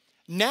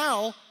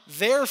 Now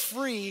they're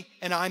free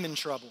and I'm in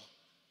trouble.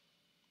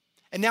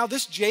 And now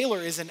this jailer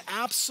is in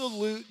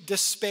absolute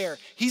despair.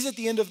 He's at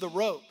the end of the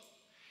rope.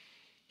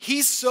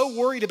 He's so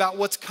worried about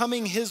what's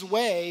coming his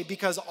way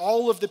because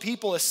all of the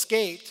people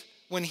escaped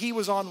when he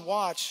was on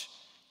watch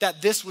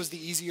that this was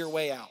the easier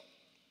way out.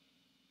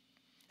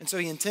 And so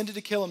he intended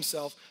to kill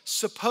himself,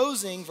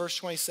 supposing, verse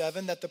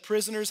 27, that the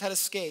prisoners had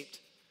escaped.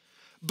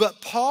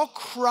 But Paul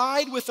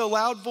cried with a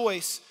loud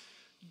voice,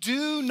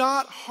 "Do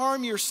not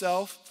harm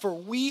yourself, for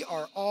we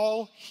are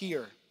all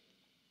here."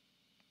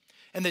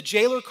 And the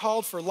jailer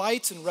called for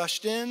lights and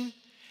rushed in,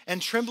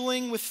 and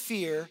trembling with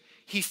fear,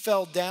 he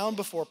fell down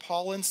before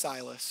Paul and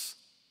Silas.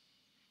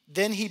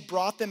 Then he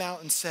brought them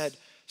out and said,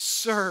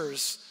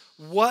 "Sirs,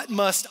 what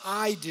must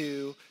I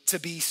do to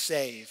be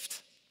saved?"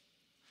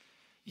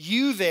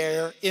 You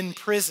there in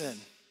prison,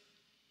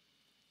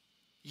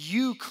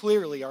 you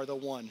clearly are the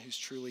one who's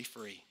truly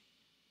free.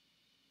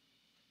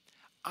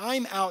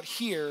 I'm out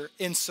here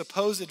in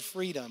supposed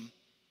freedom,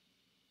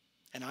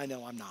 and I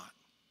know I'm not.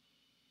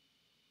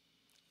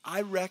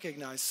 I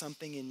recognize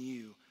something in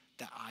you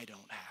that I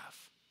don't have.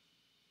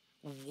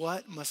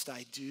 What must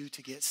I do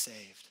to get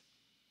saved?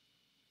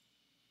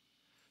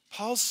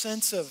 Paul's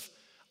sense of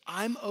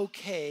I'm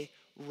okay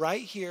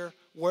right here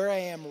where I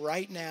am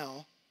right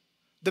now.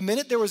 The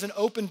minute there was an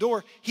open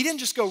door, he didn't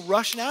just go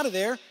rushing out of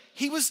there.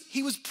 He was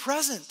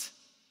present.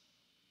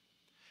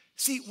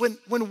 See, when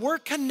we're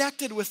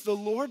connected with the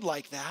Lord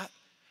like that,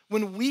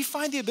 when we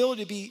find the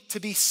ability to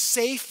be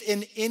safe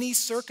in any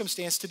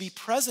circumstance, to be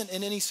present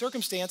in any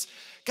circumstance,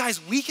 guys,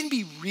 we can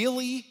be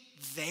really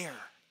there.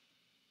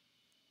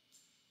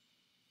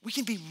 We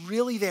can be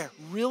really there,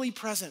 really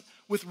present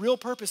with real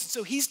purpose. And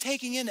so he's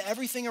taking in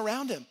everything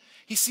around him.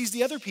 He sees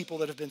the other people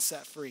that have been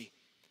set free.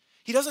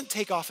 He doesn't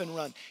take off and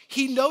run.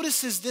 He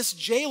notices this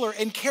jailer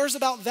and cares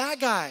about that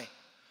guy.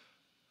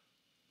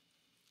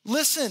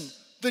 Listen,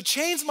 the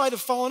chains might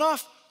have fallen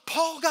off.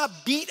 Paul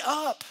got beat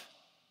up.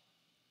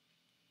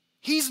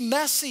 He's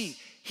messy.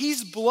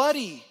 He's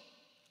bloody.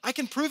 I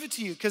can prove it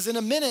to you because in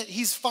a minute,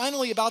 he's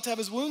finally about to have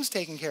his wounds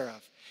taken care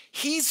of.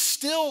 He's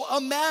still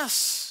a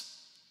mess.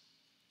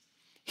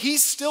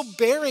 He's still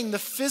bearing the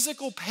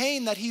physical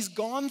pain that he's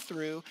gone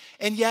through,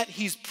 and yet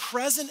he's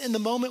present in the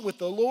moment with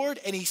the Lord,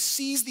 and he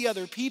sees the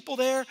other people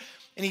there,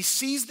 and he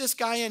sees this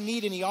guy in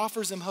need, and he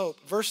offers him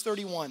hope. Verse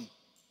 31.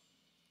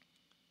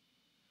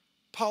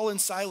 Paul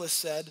and Silas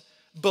said,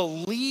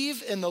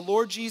 "Believe in the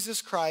Lord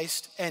Jesus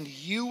Christ, and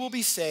you will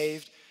be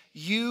saved,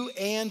 you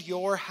and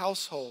your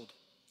household."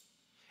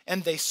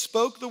 And they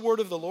spoke the word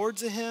of the Lord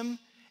to him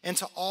and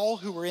to all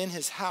who were in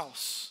his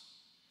house.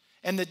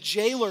 And the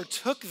jailer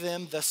took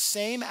them the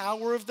same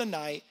hour of the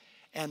night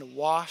and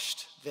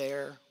washed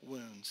their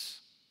wounds.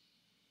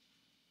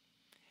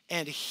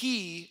 And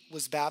he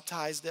was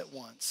baptized at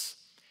once,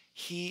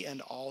 he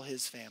and all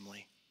his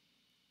family.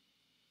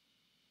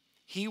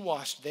 He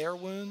washed their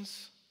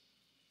wounds,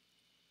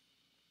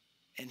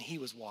 and he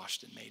was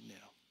washed and made new.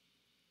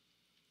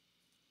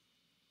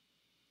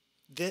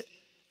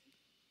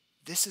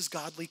 This is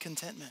godly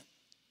contentment.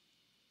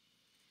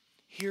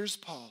 Here's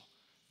Paul,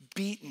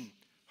 beaten,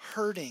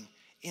 hurting,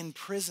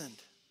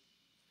 imprisoned.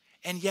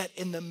 And yet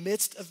in the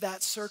midst of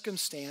that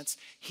circumstance,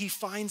 he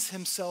finds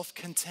himself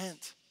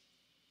content,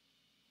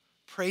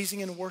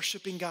 praising and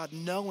worshiping God,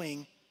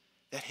 knowing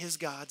that his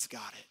God's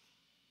got it.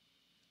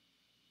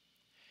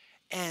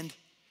 And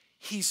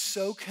he's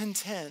so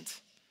content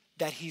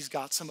that he's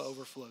got some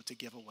overflow to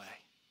give away.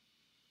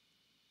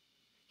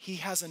 He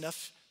has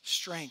enough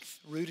strength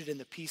rooted in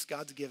the peace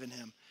God's given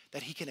him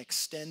that he can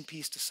extend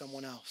peace to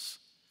someone else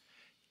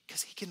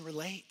because he can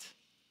relate.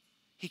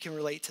 He can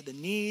relate to the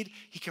need,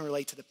 he can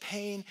relate to the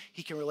pain,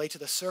 he can relate to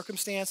the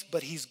circumstance,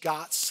 but he's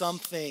got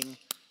something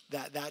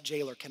that that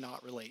jailer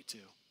cannot relate to.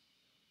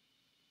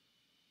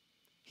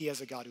 He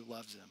has a God who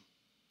loves him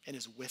and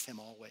is with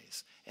him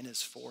always and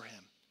is for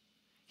him.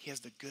 He has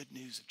the good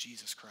news of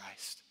Jesus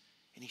Christ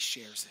and he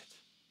shares it.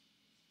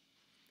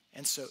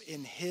 And so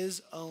in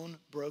his own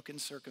broken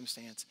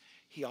circumstance,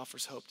 he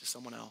offers hope to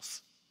someone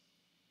else.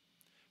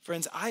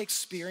 Friends, I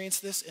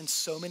experienced this in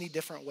so many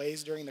different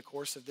ways during the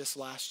course of this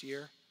last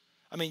year.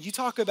 I mean, you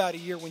talk about a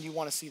year when you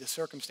want to see the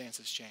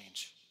circumstances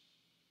change.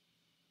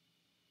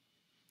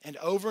 And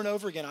over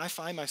again, I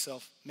find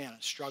myself, man,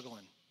 I'm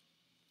struggling.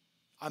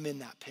 I'm in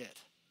that pit.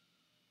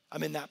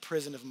 I'm in that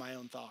prison of my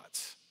own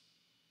thoughts.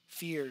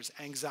 Fears,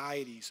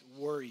 anxieties,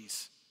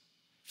 worries,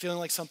 feeling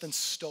like something's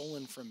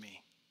stolen from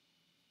me.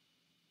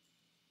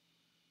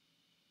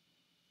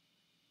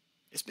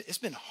 It's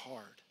been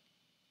hard.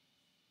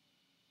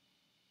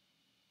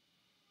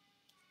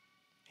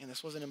 And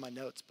this wasn't in my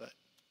notes, but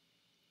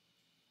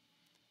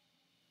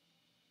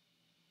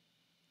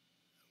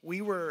we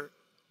were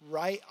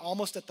right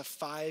almost at the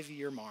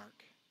 5-year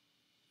mark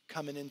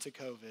coming into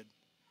COVID.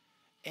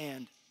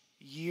 And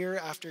year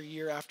after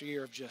year after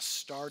year of just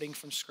starting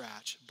from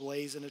scratch,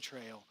 blazing a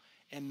trail.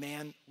 And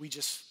man,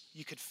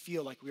 you could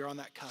feel like we were on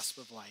that cusp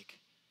of like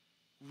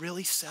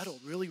really settled,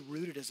 really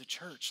rooted as a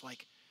church,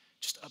 like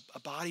just a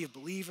body of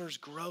believers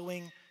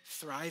growing,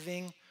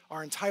 thriving.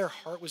 Our entire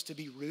heart was to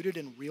be rooted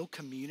in real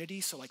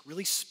community. So like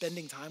really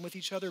spending time with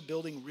each other,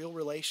 building real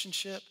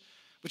relationship,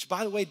 which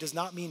by the way, does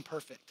not mean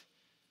perfect.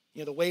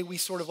 You know, the way we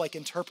sort of like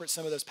interpret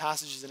some of those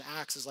passages in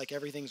Acts is like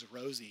everything's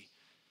rosy.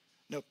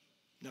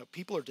 No,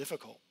 people are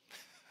difficult.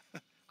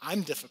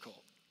 I'm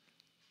difficult,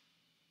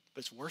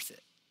 but it's worth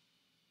it.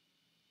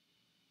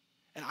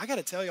 And I got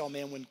to tell y'all,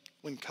 man,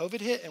 when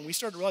COVID hit and we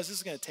started to realize this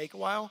is going to take a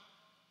while,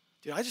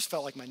 dude, I just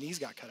felt like my knees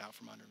got cut out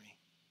from under me.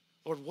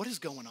 Lord, what is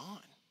going on?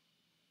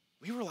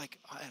 We were like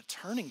at a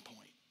turning point.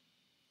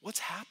 What's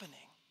happening?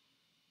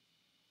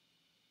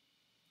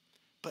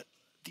 But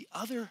the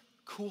other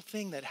cool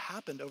thing that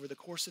happened over the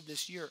course of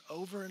this year,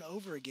 over and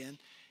over again,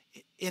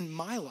 in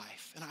my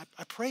life, and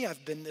I pray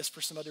I've been this for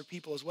some other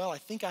people as well. I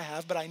think I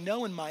have, but I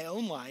know in my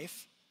own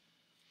life,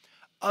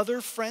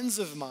 other friends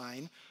of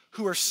mine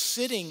who are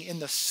sitting in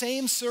the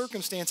same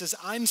circumstances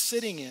I'm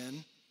sitting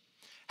in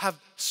have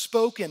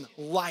spoken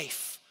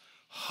life,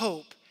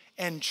 hope,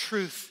 and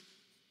truth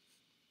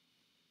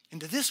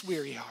into this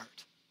weary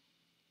heart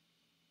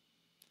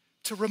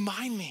to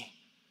remind me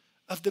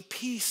of the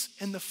peace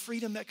and the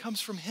freedom that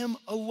comes from him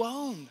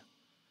alone.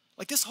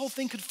 Like this whole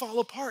thing could fall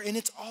apart and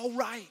it's all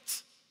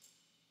right.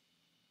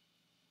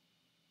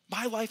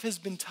 My life has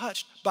been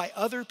touched by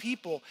other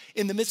people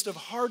in the midst of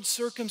hard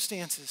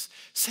circumstances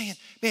saying,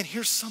 man,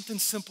 here's something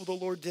simple the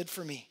Lord did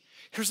for me.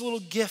 Here's a little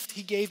gift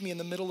he gave me in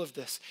the middle of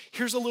this.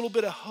 Here's a little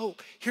bit of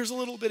hope. Here's a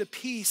little bit of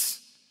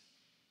peace.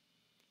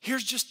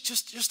 Here's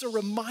just a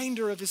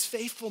reminder of his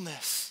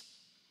faithfulness.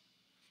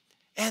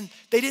 And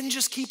they didn't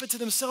just keep it to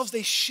themselves,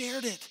 they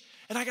shared it.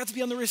 And I got to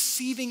be on the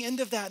receiving end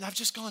of that. And I've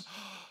just gone,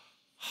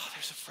 oh,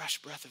 there's a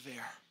fresh breath of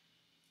air.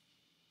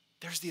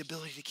 There's the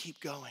ability to keep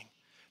going.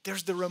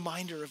 There's the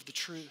reminder of the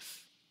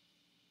truth.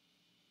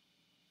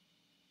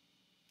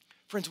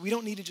 Friends, we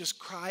don't need to just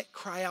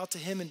cry out to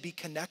him and be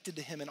connected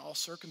to him in all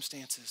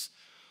circumstances.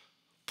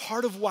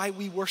 Part of why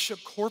we worship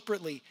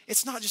corporately,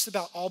 it's not just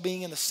about all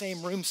being in the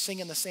same room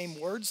singing the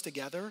same words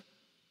together.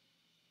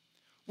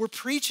 We're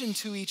preaching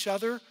to each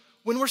other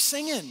when we're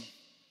singing.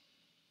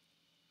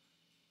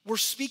 We're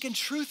speaking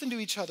truth into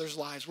each other's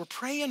lives. We're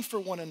praying for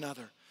one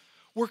another.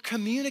 We're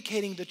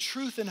communicating the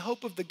truth and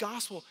hope of the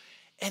gospel.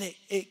 And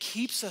it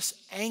keeps us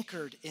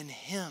anchored in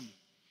him,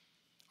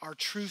 our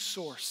true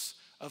source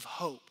of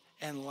hope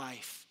and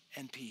life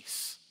and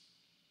peace.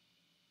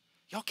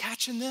 Y'all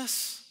catching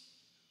this?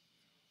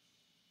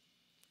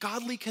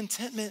 Godly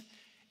contentment,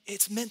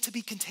 it's meant to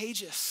be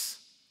contagious.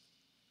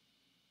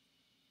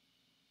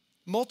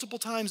 Multiple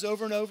times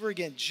over and over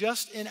again,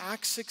 just in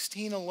Acts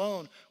 16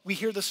 alone, we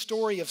hear the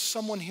story of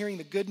someone hearing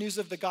the good news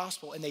of the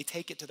gospel and they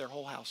take it to their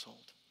whole household.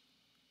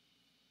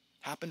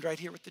 Happened right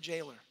here with the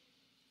jailer.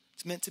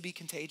 It's meant to be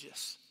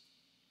contagious.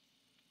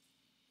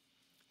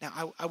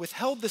 Now, I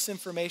withheld this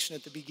information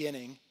at the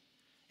beginning,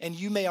 and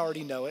you may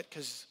already know it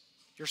because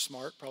You're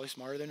smart, probably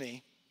smarter than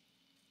me.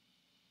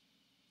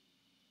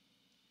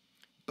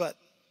 But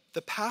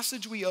the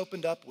passage we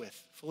opened up with,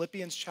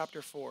 Philippians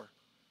chapter 4,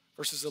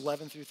 verses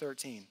 11 through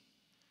 13,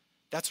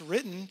 that's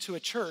written to a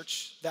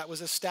church that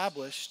was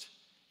established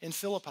in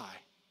Philippi.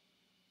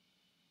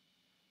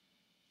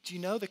 Do you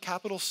know the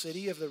capital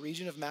city of the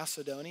region of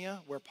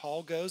Macedonia, where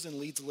Paul goes and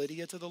leads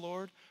Lydia to the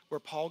Lord,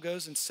 where Paul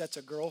goes and sets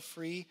a girl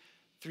free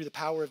through the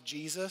power of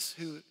Jesus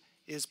who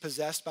is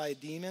possessed by a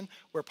demon,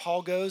 where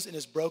Paul goes and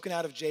is broken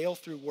out of jail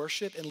through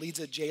worship and leads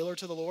a jailer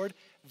to the Lord?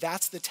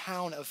 That's the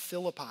town of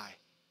Philippi.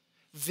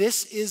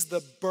 This is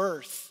the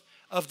birth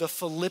of the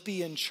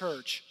Philippian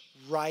church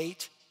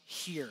right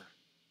here.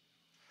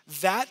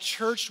 That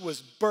church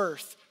was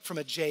birthed from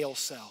a jail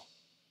cell.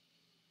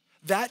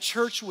 That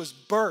church was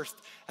birthed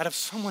out of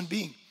someone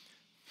being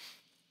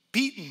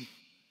beaten,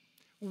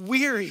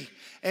 weary,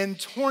 and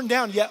torn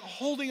down, yet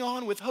holding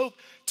on with hope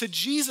to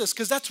Jesus,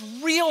 because that's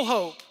real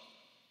hope.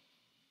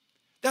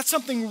 That's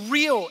something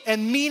real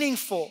and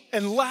meaningful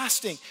and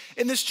lasting.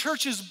 And this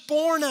church is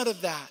born out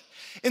of that.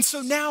 And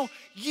so now,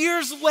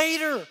 years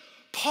later,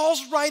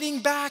 Paul's writing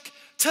back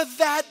to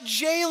that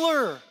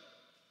jailer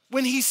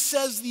when he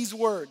says these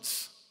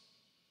words.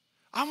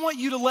 I want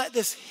you to let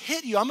this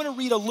hit you. I'm going to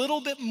read a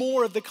little bit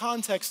more of the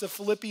context of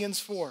Philippians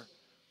 4.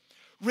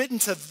 Written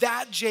to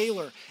that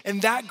jailer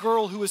and that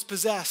girl who was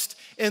possessed,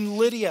 and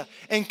Lydia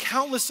and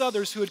countless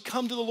others who had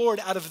come to the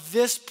Lord out of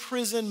this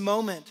prison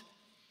moment.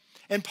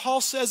 And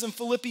Paul says in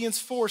Philippians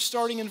 4,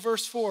 starting in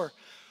verse 4,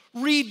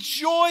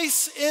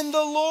 rejoice in the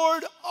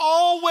Lord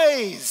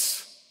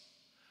always.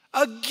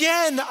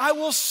 Again, I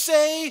will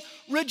say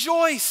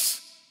rejoice.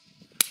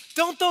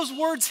 Don't those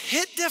words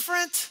hit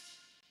different?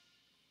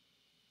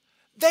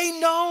 They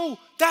know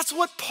that's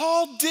what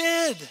Paul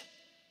did.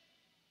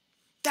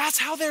 That's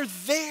how they're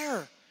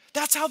there.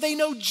 That's how they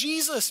know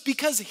Jesus,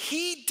 because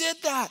he did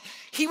that.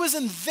 He was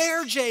in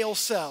their jail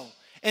cell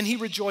and he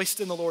rejoiced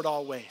in the Lord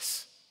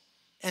always.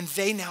 And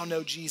they now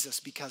know Jesus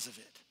because of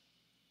it.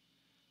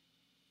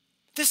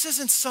 This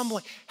isn't some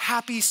like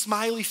happy,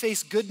 smiley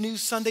face, good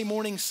news Sunday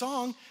morning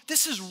song.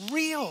 This is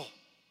real.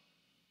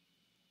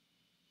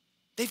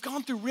 They've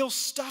gone through real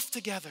stuff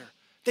together.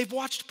 They've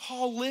watched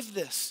Paul live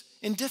this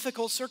in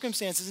difficult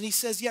circumstances. And he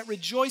says, yet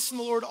rejoice in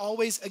the Lord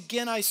always.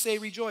 Again, I say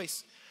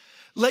rejoice.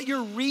 Let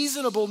your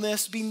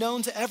reasonableness be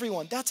known to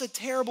everyone. That's a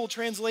terrible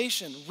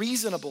translation,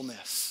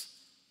 reasonableness.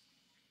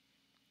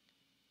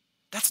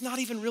 That's not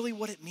even really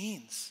what it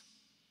means.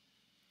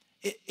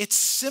 It's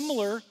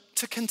similar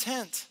to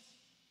content.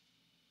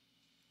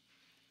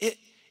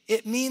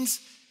 It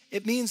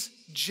means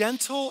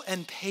gentle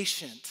and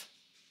patient.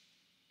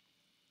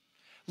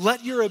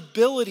 Let your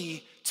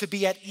ability to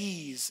be at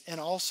ease in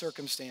all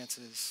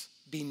circumstances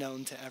be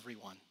known to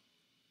everyone.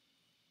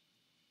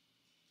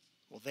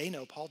 Well, they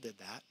know Paul did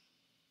that.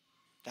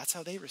 That's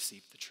how they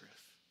received the truth.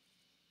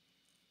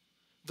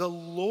 The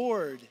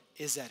Lord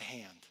is at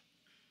hand.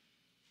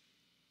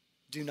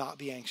 Do not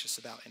be anxious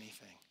about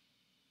anything.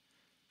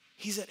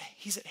 He's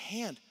at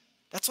hand.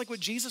 That's like what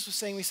Jesus was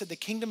saying when he said the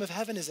kingdom of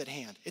heaven is at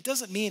hand. It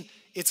doesn't mean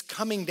it's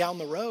coming down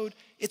the road.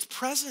 It's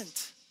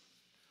present.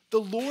 The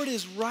Lord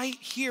is right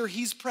here.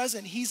 He's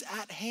present. He's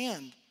at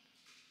hand.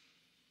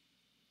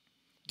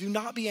 Do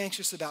not be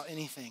anxious about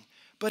anything,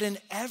 but in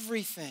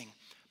everything,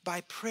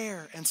 by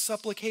prayer and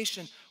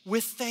supplication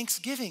with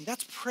thanksgiving.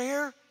 That's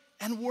prayer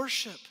and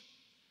worship.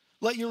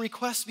 Let your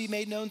requests be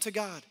made known to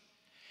God.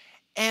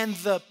 And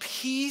the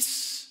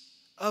peace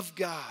of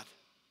God,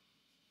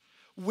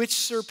 which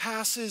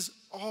surpasses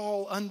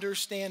all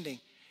understanding.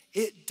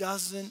 It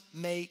doesn't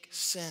make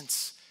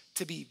sense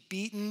to be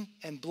beaten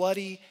and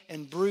bloody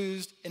and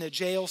bruised in a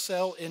jail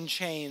cell in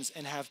chains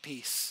and have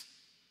peace.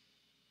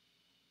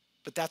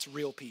 But that's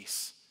real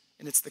peace,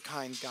 and it's the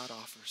kind God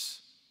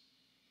offers.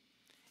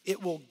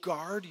 It will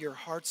guard your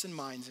hearts and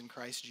minds in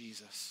Christ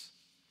Jesus.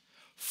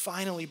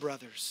 Finally,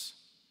 brothers,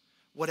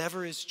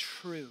 whatever is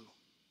true,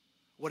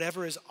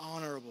 whatever is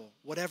honorable,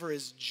 whatever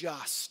is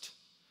just,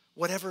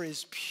 whatever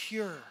is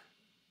pure,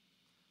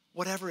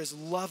 whatever is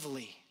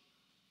lovely,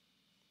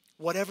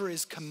 whatever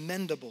is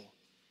commendable,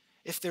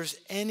 if there's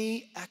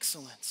any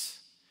excellence,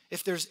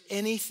 if there's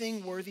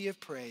anything worthy of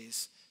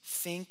praise,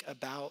 think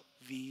about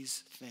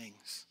these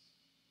things.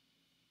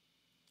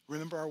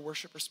 Remember our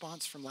worship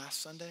response from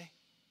last Sunday?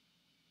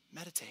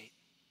 Meditate.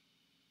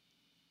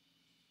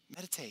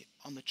 Meditate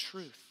on the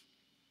truth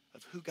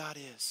of who God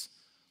is,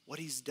 what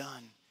he's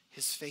done,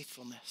 his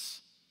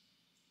faithfulness.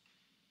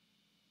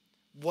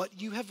 What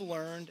you have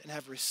learned and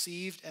have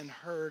received and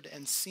heard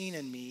and seen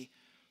in me,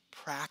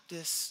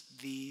 practice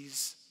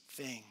these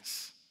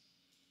things.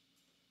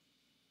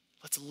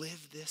 Let's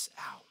live this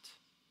out.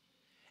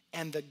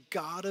 And the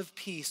God of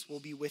peace will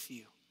be with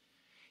you.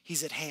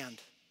 He's at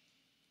hand.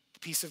 The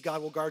peace of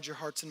God will guard your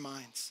hearts and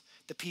minds.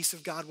 The peace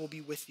of God will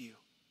be with you.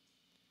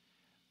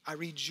 I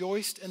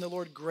rejoiced in the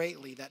Lord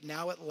greatly that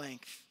now at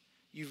length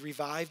you've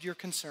revived your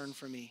concern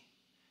for me.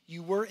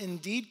 You were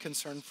indeed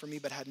concerned for me,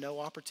 but had no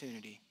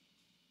opportunity.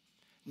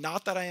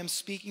 Not that I am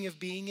speaking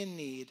of being in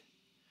need,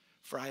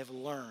 for I have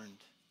learned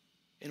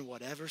in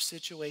whatever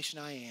situation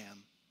I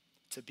am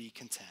to be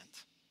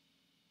content.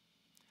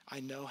 I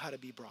know how to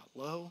be brought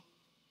low,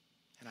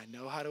 and I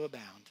know how to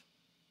abound.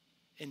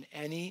 In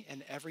any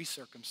and every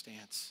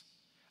circumstance,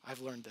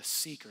 I've learned the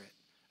secret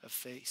of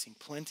facing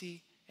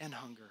plenty and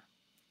hunger,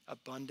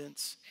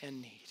 abundance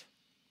and need.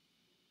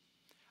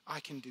 I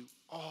can do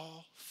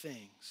all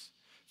things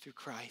through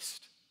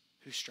Christ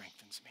who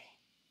strengthens me.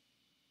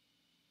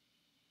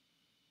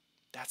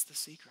 That's the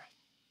secret.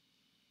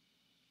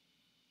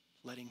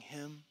 Letting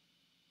him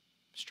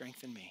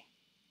strengthen me.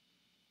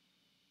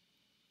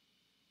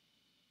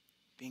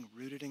 Being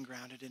rooted and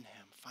grounded in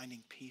him,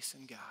 finding peace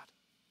in God.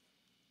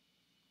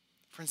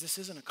 Friends, this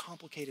isn't a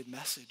complicated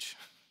message.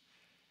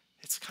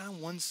 It's kind of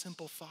one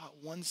simple thought,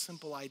 one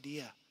simple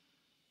idea.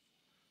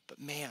 But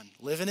man,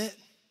 living it,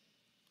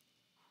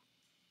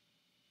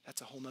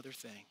 that's a whole nother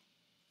thing.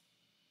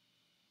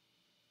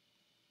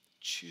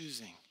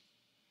 Choosing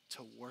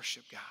to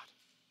worship God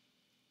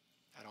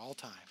at all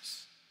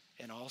times,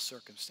 in all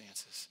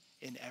circumstances,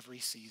 in every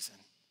season,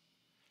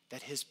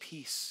 that his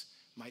peace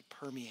might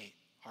permeate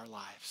our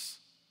lives,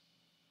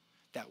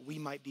 that we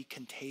might be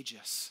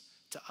contagious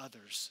to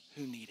others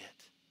who need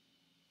it.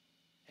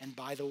 And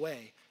by the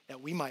way,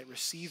 that we might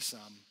receive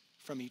some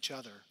from each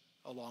other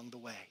along the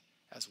way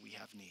as we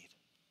have need.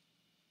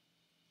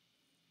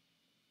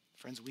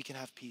 Friends, we can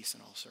have peace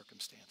in all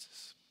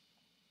circumstances.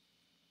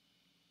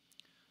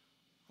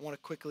 I want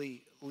to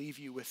quickly leave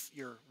you with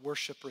your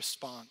worship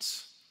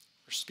response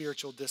or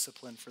spiritual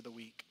discipline for the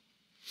week.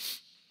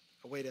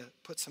 A way to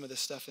put some of this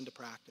stuff into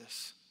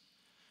practice.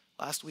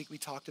 Last week we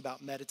talked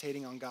about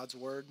meditating on God's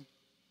word.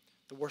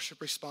 The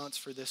worship response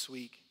for this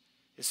week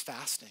is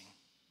fasting.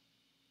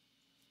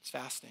 It's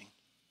fasting.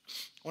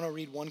 I want to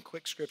read one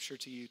quick scripture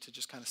to you to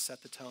just kind of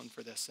set the tone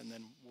for this, and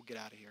then we'll get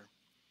out of here.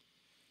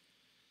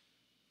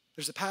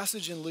 There's a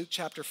passage in Luke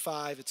chapter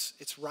 5.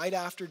 It's right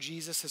after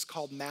Jesus has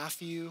called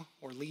Matthew,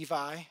 or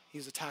Levi,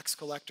 he's a tax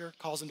collector,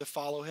 calls him to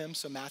follow him.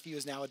 So Matthew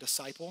is now a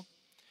disciple.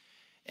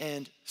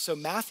 And so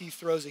Matthew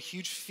throws a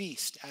huge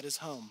feast at his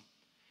home.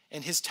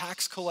 And his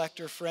tax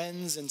collector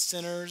friends and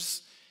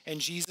sinners and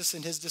Jesus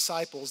and his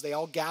disciples, they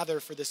all gather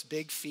for this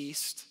big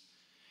feast.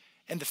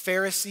 And the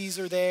Pharisees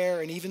are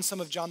there, and even some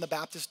of John the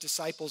Baptist's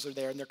disciples are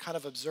there, and they're kind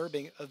of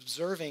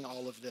observing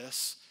all of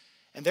this.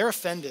 And they're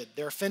offended.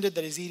 They're offended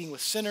that he's eating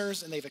with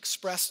sinners, and they've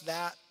expressed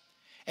that.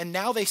 And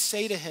now they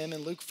say to him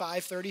in Luke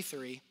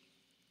 5:33,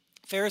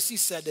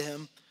 Pharisees said to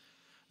him,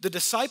 "The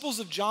disciples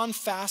of John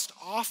fast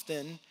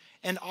often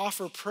and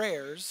offer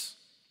prayers,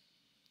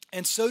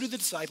 and so do the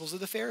disciples of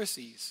the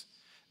Pharisees.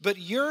 But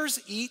yours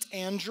eat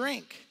and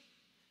drink."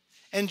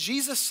 And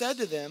Jesus said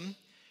to them,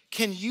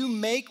 "Can you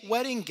make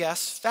wedding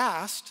guests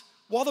fast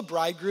while the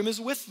bridegroom is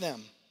with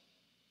them?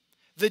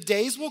 The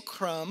days will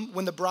come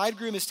when the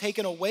bridegroom is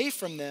taken away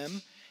from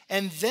them,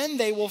 and then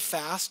they will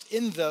fast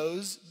in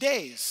those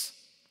days."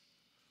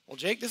 Well,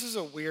 Jake, this is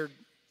a weird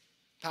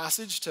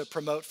passage to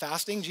promote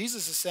fasting.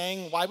 Jesus is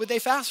saying, why would they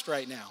fast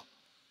right now?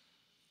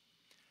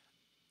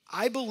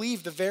 I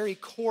believe the very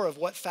core of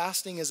what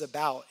fasting is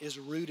about is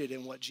rooted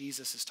in what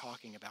Jesus is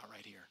talking about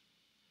right here.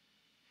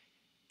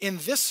 In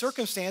this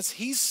circumstance,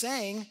 he's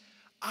saying,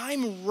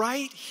 I'm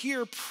right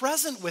here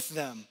present with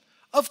them.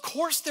 Of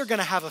course they're going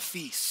to have a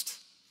feast.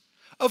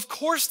 Of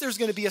course there's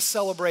going to be a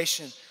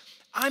celebration.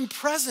 I'm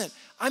present.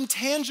 I'm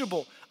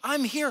tangible.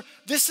 I'm here.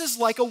 This is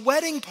like a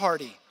wedding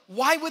party.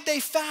 Why would they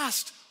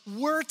fast?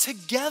 We're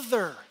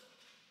together.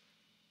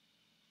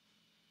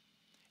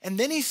 And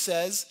then he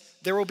says,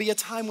 there will be a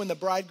time when the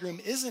bridegroom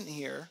isn't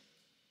here,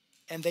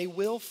 and they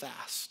will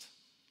fast.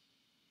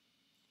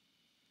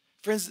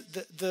 Friends,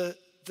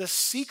 the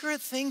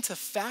secret thing to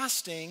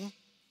fasting,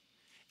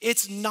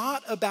 it's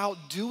not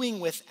about doing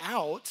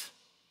without.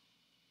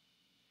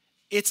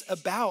 It's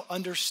about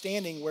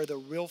understanding where the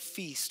real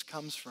feast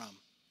comes from.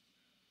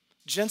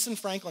 Jensen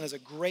Franklin has a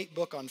great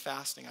book on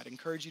fasting. I'd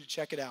encourage you to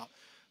check it out.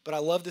 But I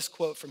love this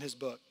quote from his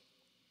book.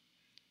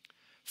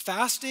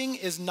 Fasting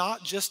is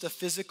not just a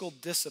physical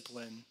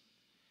discipline.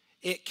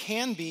 It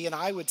can be, and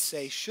I would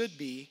say should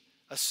be,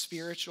 a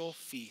spiritual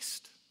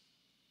feast.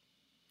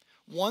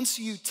 Once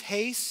you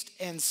taste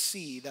and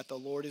see that the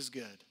Lord is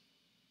good,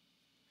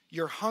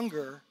 your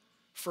hunger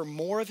for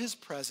more of his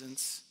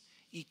presence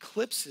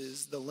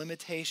eclipses the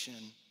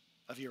limitation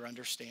of your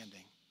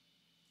understanding.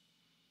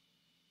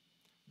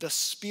 The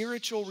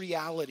spiritual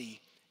reality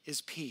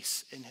is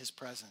peace in his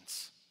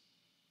presence.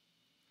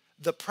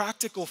 The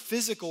practical,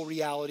 physical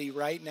reality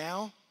right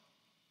now,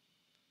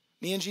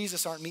 me and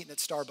Jesus aren't meeting at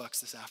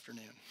Starbucks this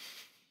afternoon.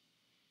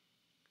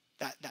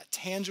 That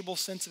tangible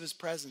sense of his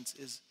presence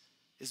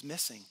is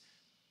missing.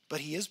 But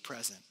he is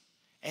present,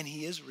 and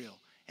he is real,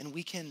 and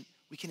we can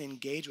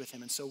engage with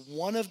him. And so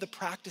one of the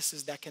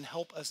practices that can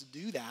help us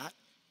do that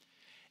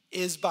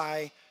is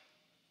by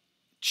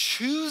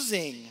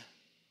choosing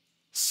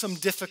some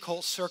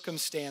difficult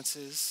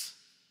circumstances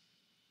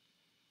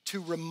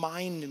to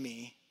remind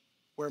me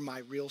where my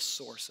real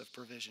source of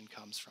provision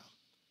comes from.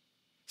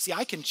 See,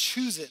 I can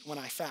choose it when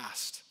I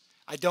fast.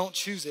 I don't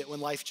choose it when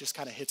life just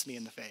kind of hits me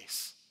in the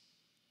face.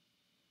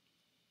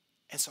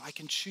 And so I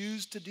can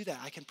choose to do that.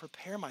 I can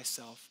prepare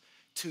myself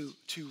to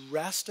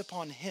rest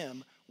upon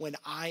him when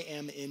I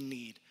am in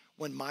need,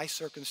 when my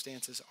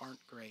circumstances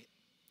aren't great.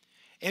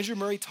 Andrew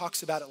Murray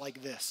talks about it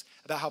like this,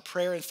 about how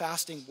prayer and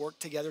fasting work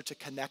together to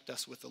connect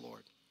us with the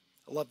Lord.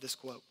 I love this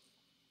quote.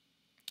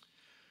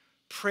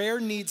 Prayer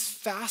needs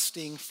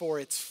fasting for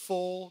its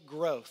full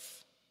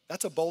growth.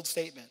 That's a bold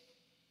statement.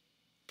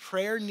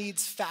 Prayer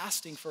needs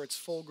fasting for its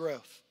full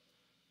growth.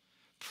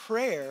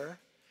 Prayer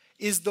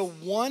is the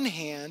one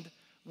hand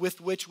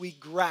with which we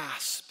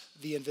grasp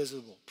the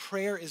invisible.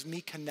 Prayer is me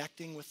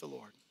connecting with the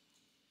Lord.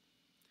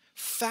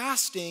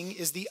 Fasting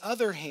is the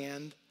other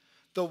hand,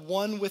 the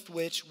one with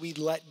which we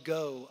let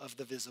go of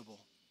the visible.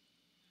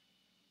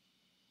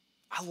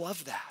 I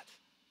love that.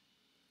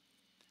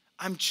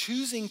 I'm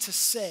choosing to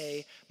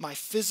say my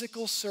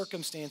physical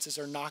circumstances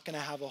are not going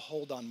to have a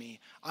hold on me.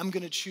 I'm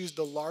going to choose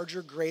the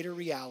larger, greater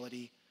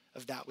reality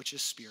of that which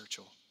is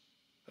spiritual,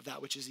 of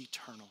that which is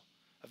eternal,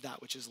 of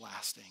that which is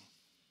lasting.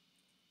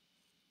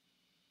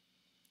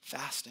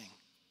 Fasting.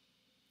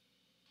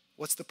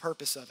 What's the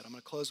purpose of it? I'm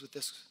going to close with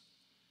this.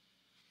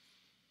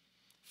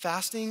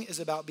 Fasting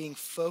is about being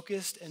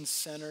focused and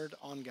centered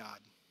on God.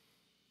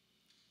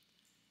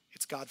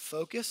 It's God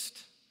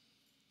focused.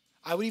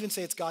 I would even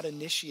say it's God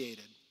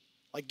initiated.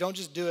 Like, don't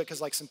just do it because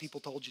like some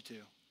people told you to.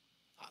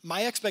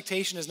 My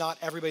expectation is not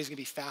everybody's going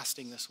to be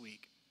fasting this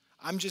week.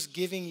 I'm just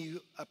giving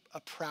you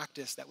a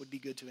practice that would be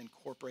good to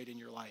incorporate in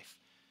your life.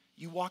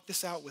 You walk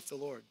this out with the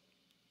Lord.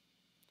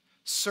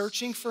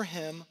 Searching for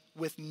him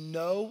with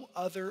no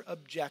other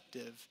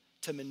objective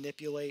to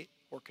manipulate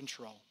or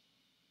control.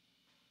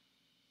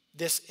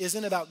 This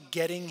isn't about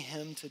getting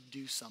him to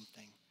do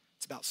something.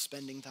 It's about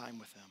spending time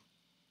with him.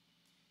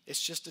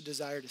 It's just a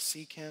desire to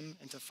seek him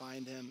and to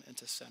find him and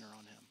to center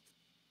on him.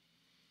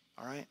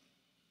 All right?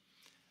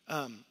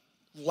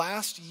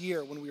 Last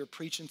year when we were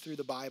preaching through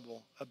the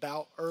Bible,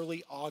 about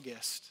early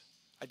August,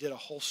 I did a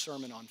whole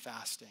sermon on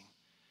fasting.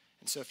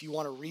 And so if you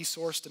want a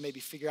resource to maybe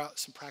figure out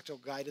some practical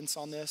guidance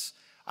on this,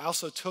 I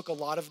also took a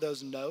lot of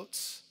those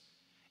notes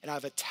and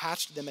I've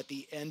attached them at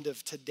the end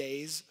of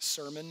today's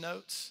sermon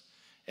notes.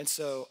 And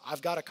so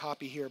I've got a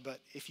copy here, but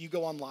if you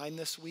go online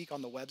this week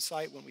on the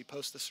website when we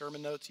post the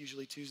sermon notes,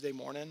 usually Tuesday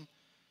morning,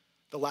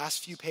 the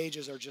last few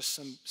pages are just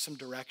some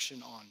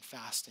direction on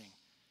fasting,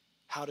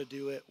 how to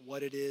do it,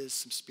 what it is,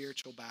 some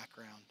spiritual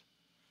background.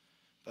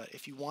 But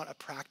if you want a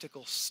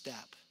practical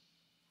step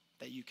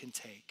that you can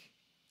take,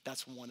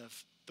 that's one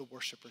of the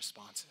worship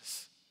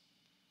responses.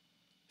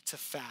 To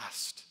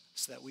fast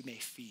so that we may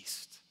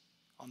feast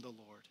on the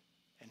Lord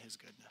and his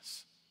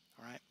goodness.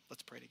 All right,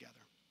 let's pray together.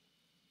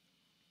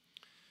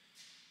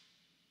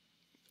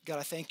 God,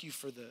 I thank you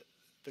for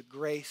the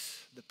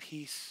grace, the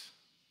peace,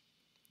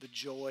 the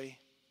joy,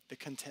 the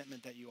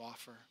contentment that you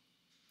offer.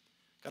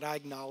 God, I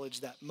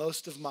acknowledge that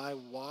most of my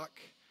walk,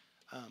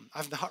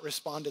 I've not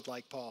responded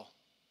like Paul.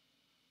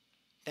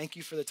 Thank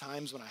you for the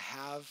times when I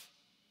have.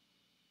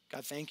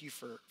 God, thank you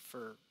for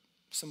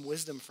some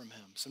wisdom from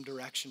him, some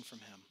direction from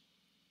him.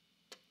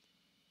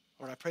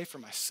 Lord, I pray for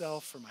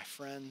myself, for my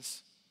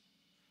friends,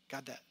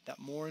 God, that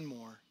more and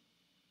more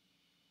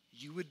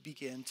you would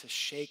begin to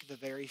shake the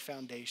very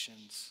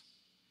foundations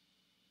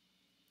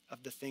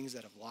of the things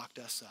that have locked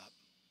us up.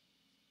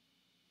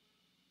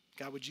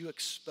 God, would you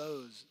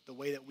expose the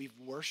way that we've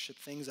worshiped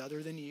things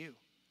other than you?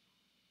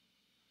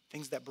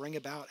 Things that bring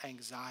about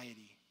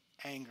anxiety,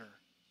 anger,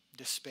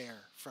 despair,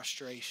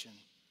 frustration.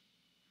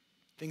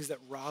 Things that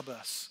rob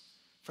us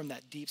from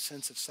that deep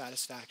sense of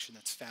satisfaction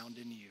that's found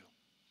in you.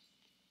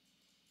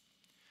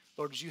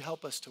 Lord, would you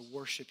help us to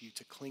worship you,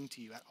 to cling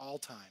to you at all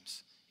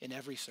times, in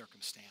every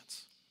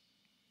circumstance.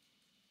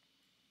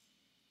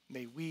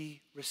 May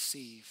we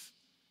receive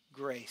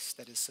grace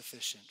that is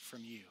sufficient from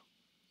you.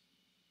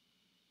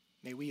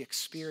 May we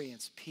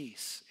experience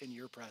peace in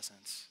your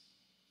presence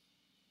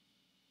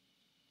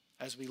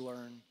as we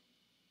learn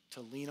to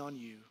lean on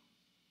you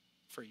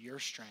for your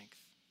strength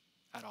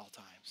at all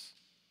times.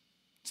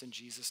 It's in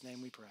Jesus'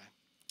 name we pray.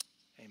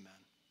 Amen.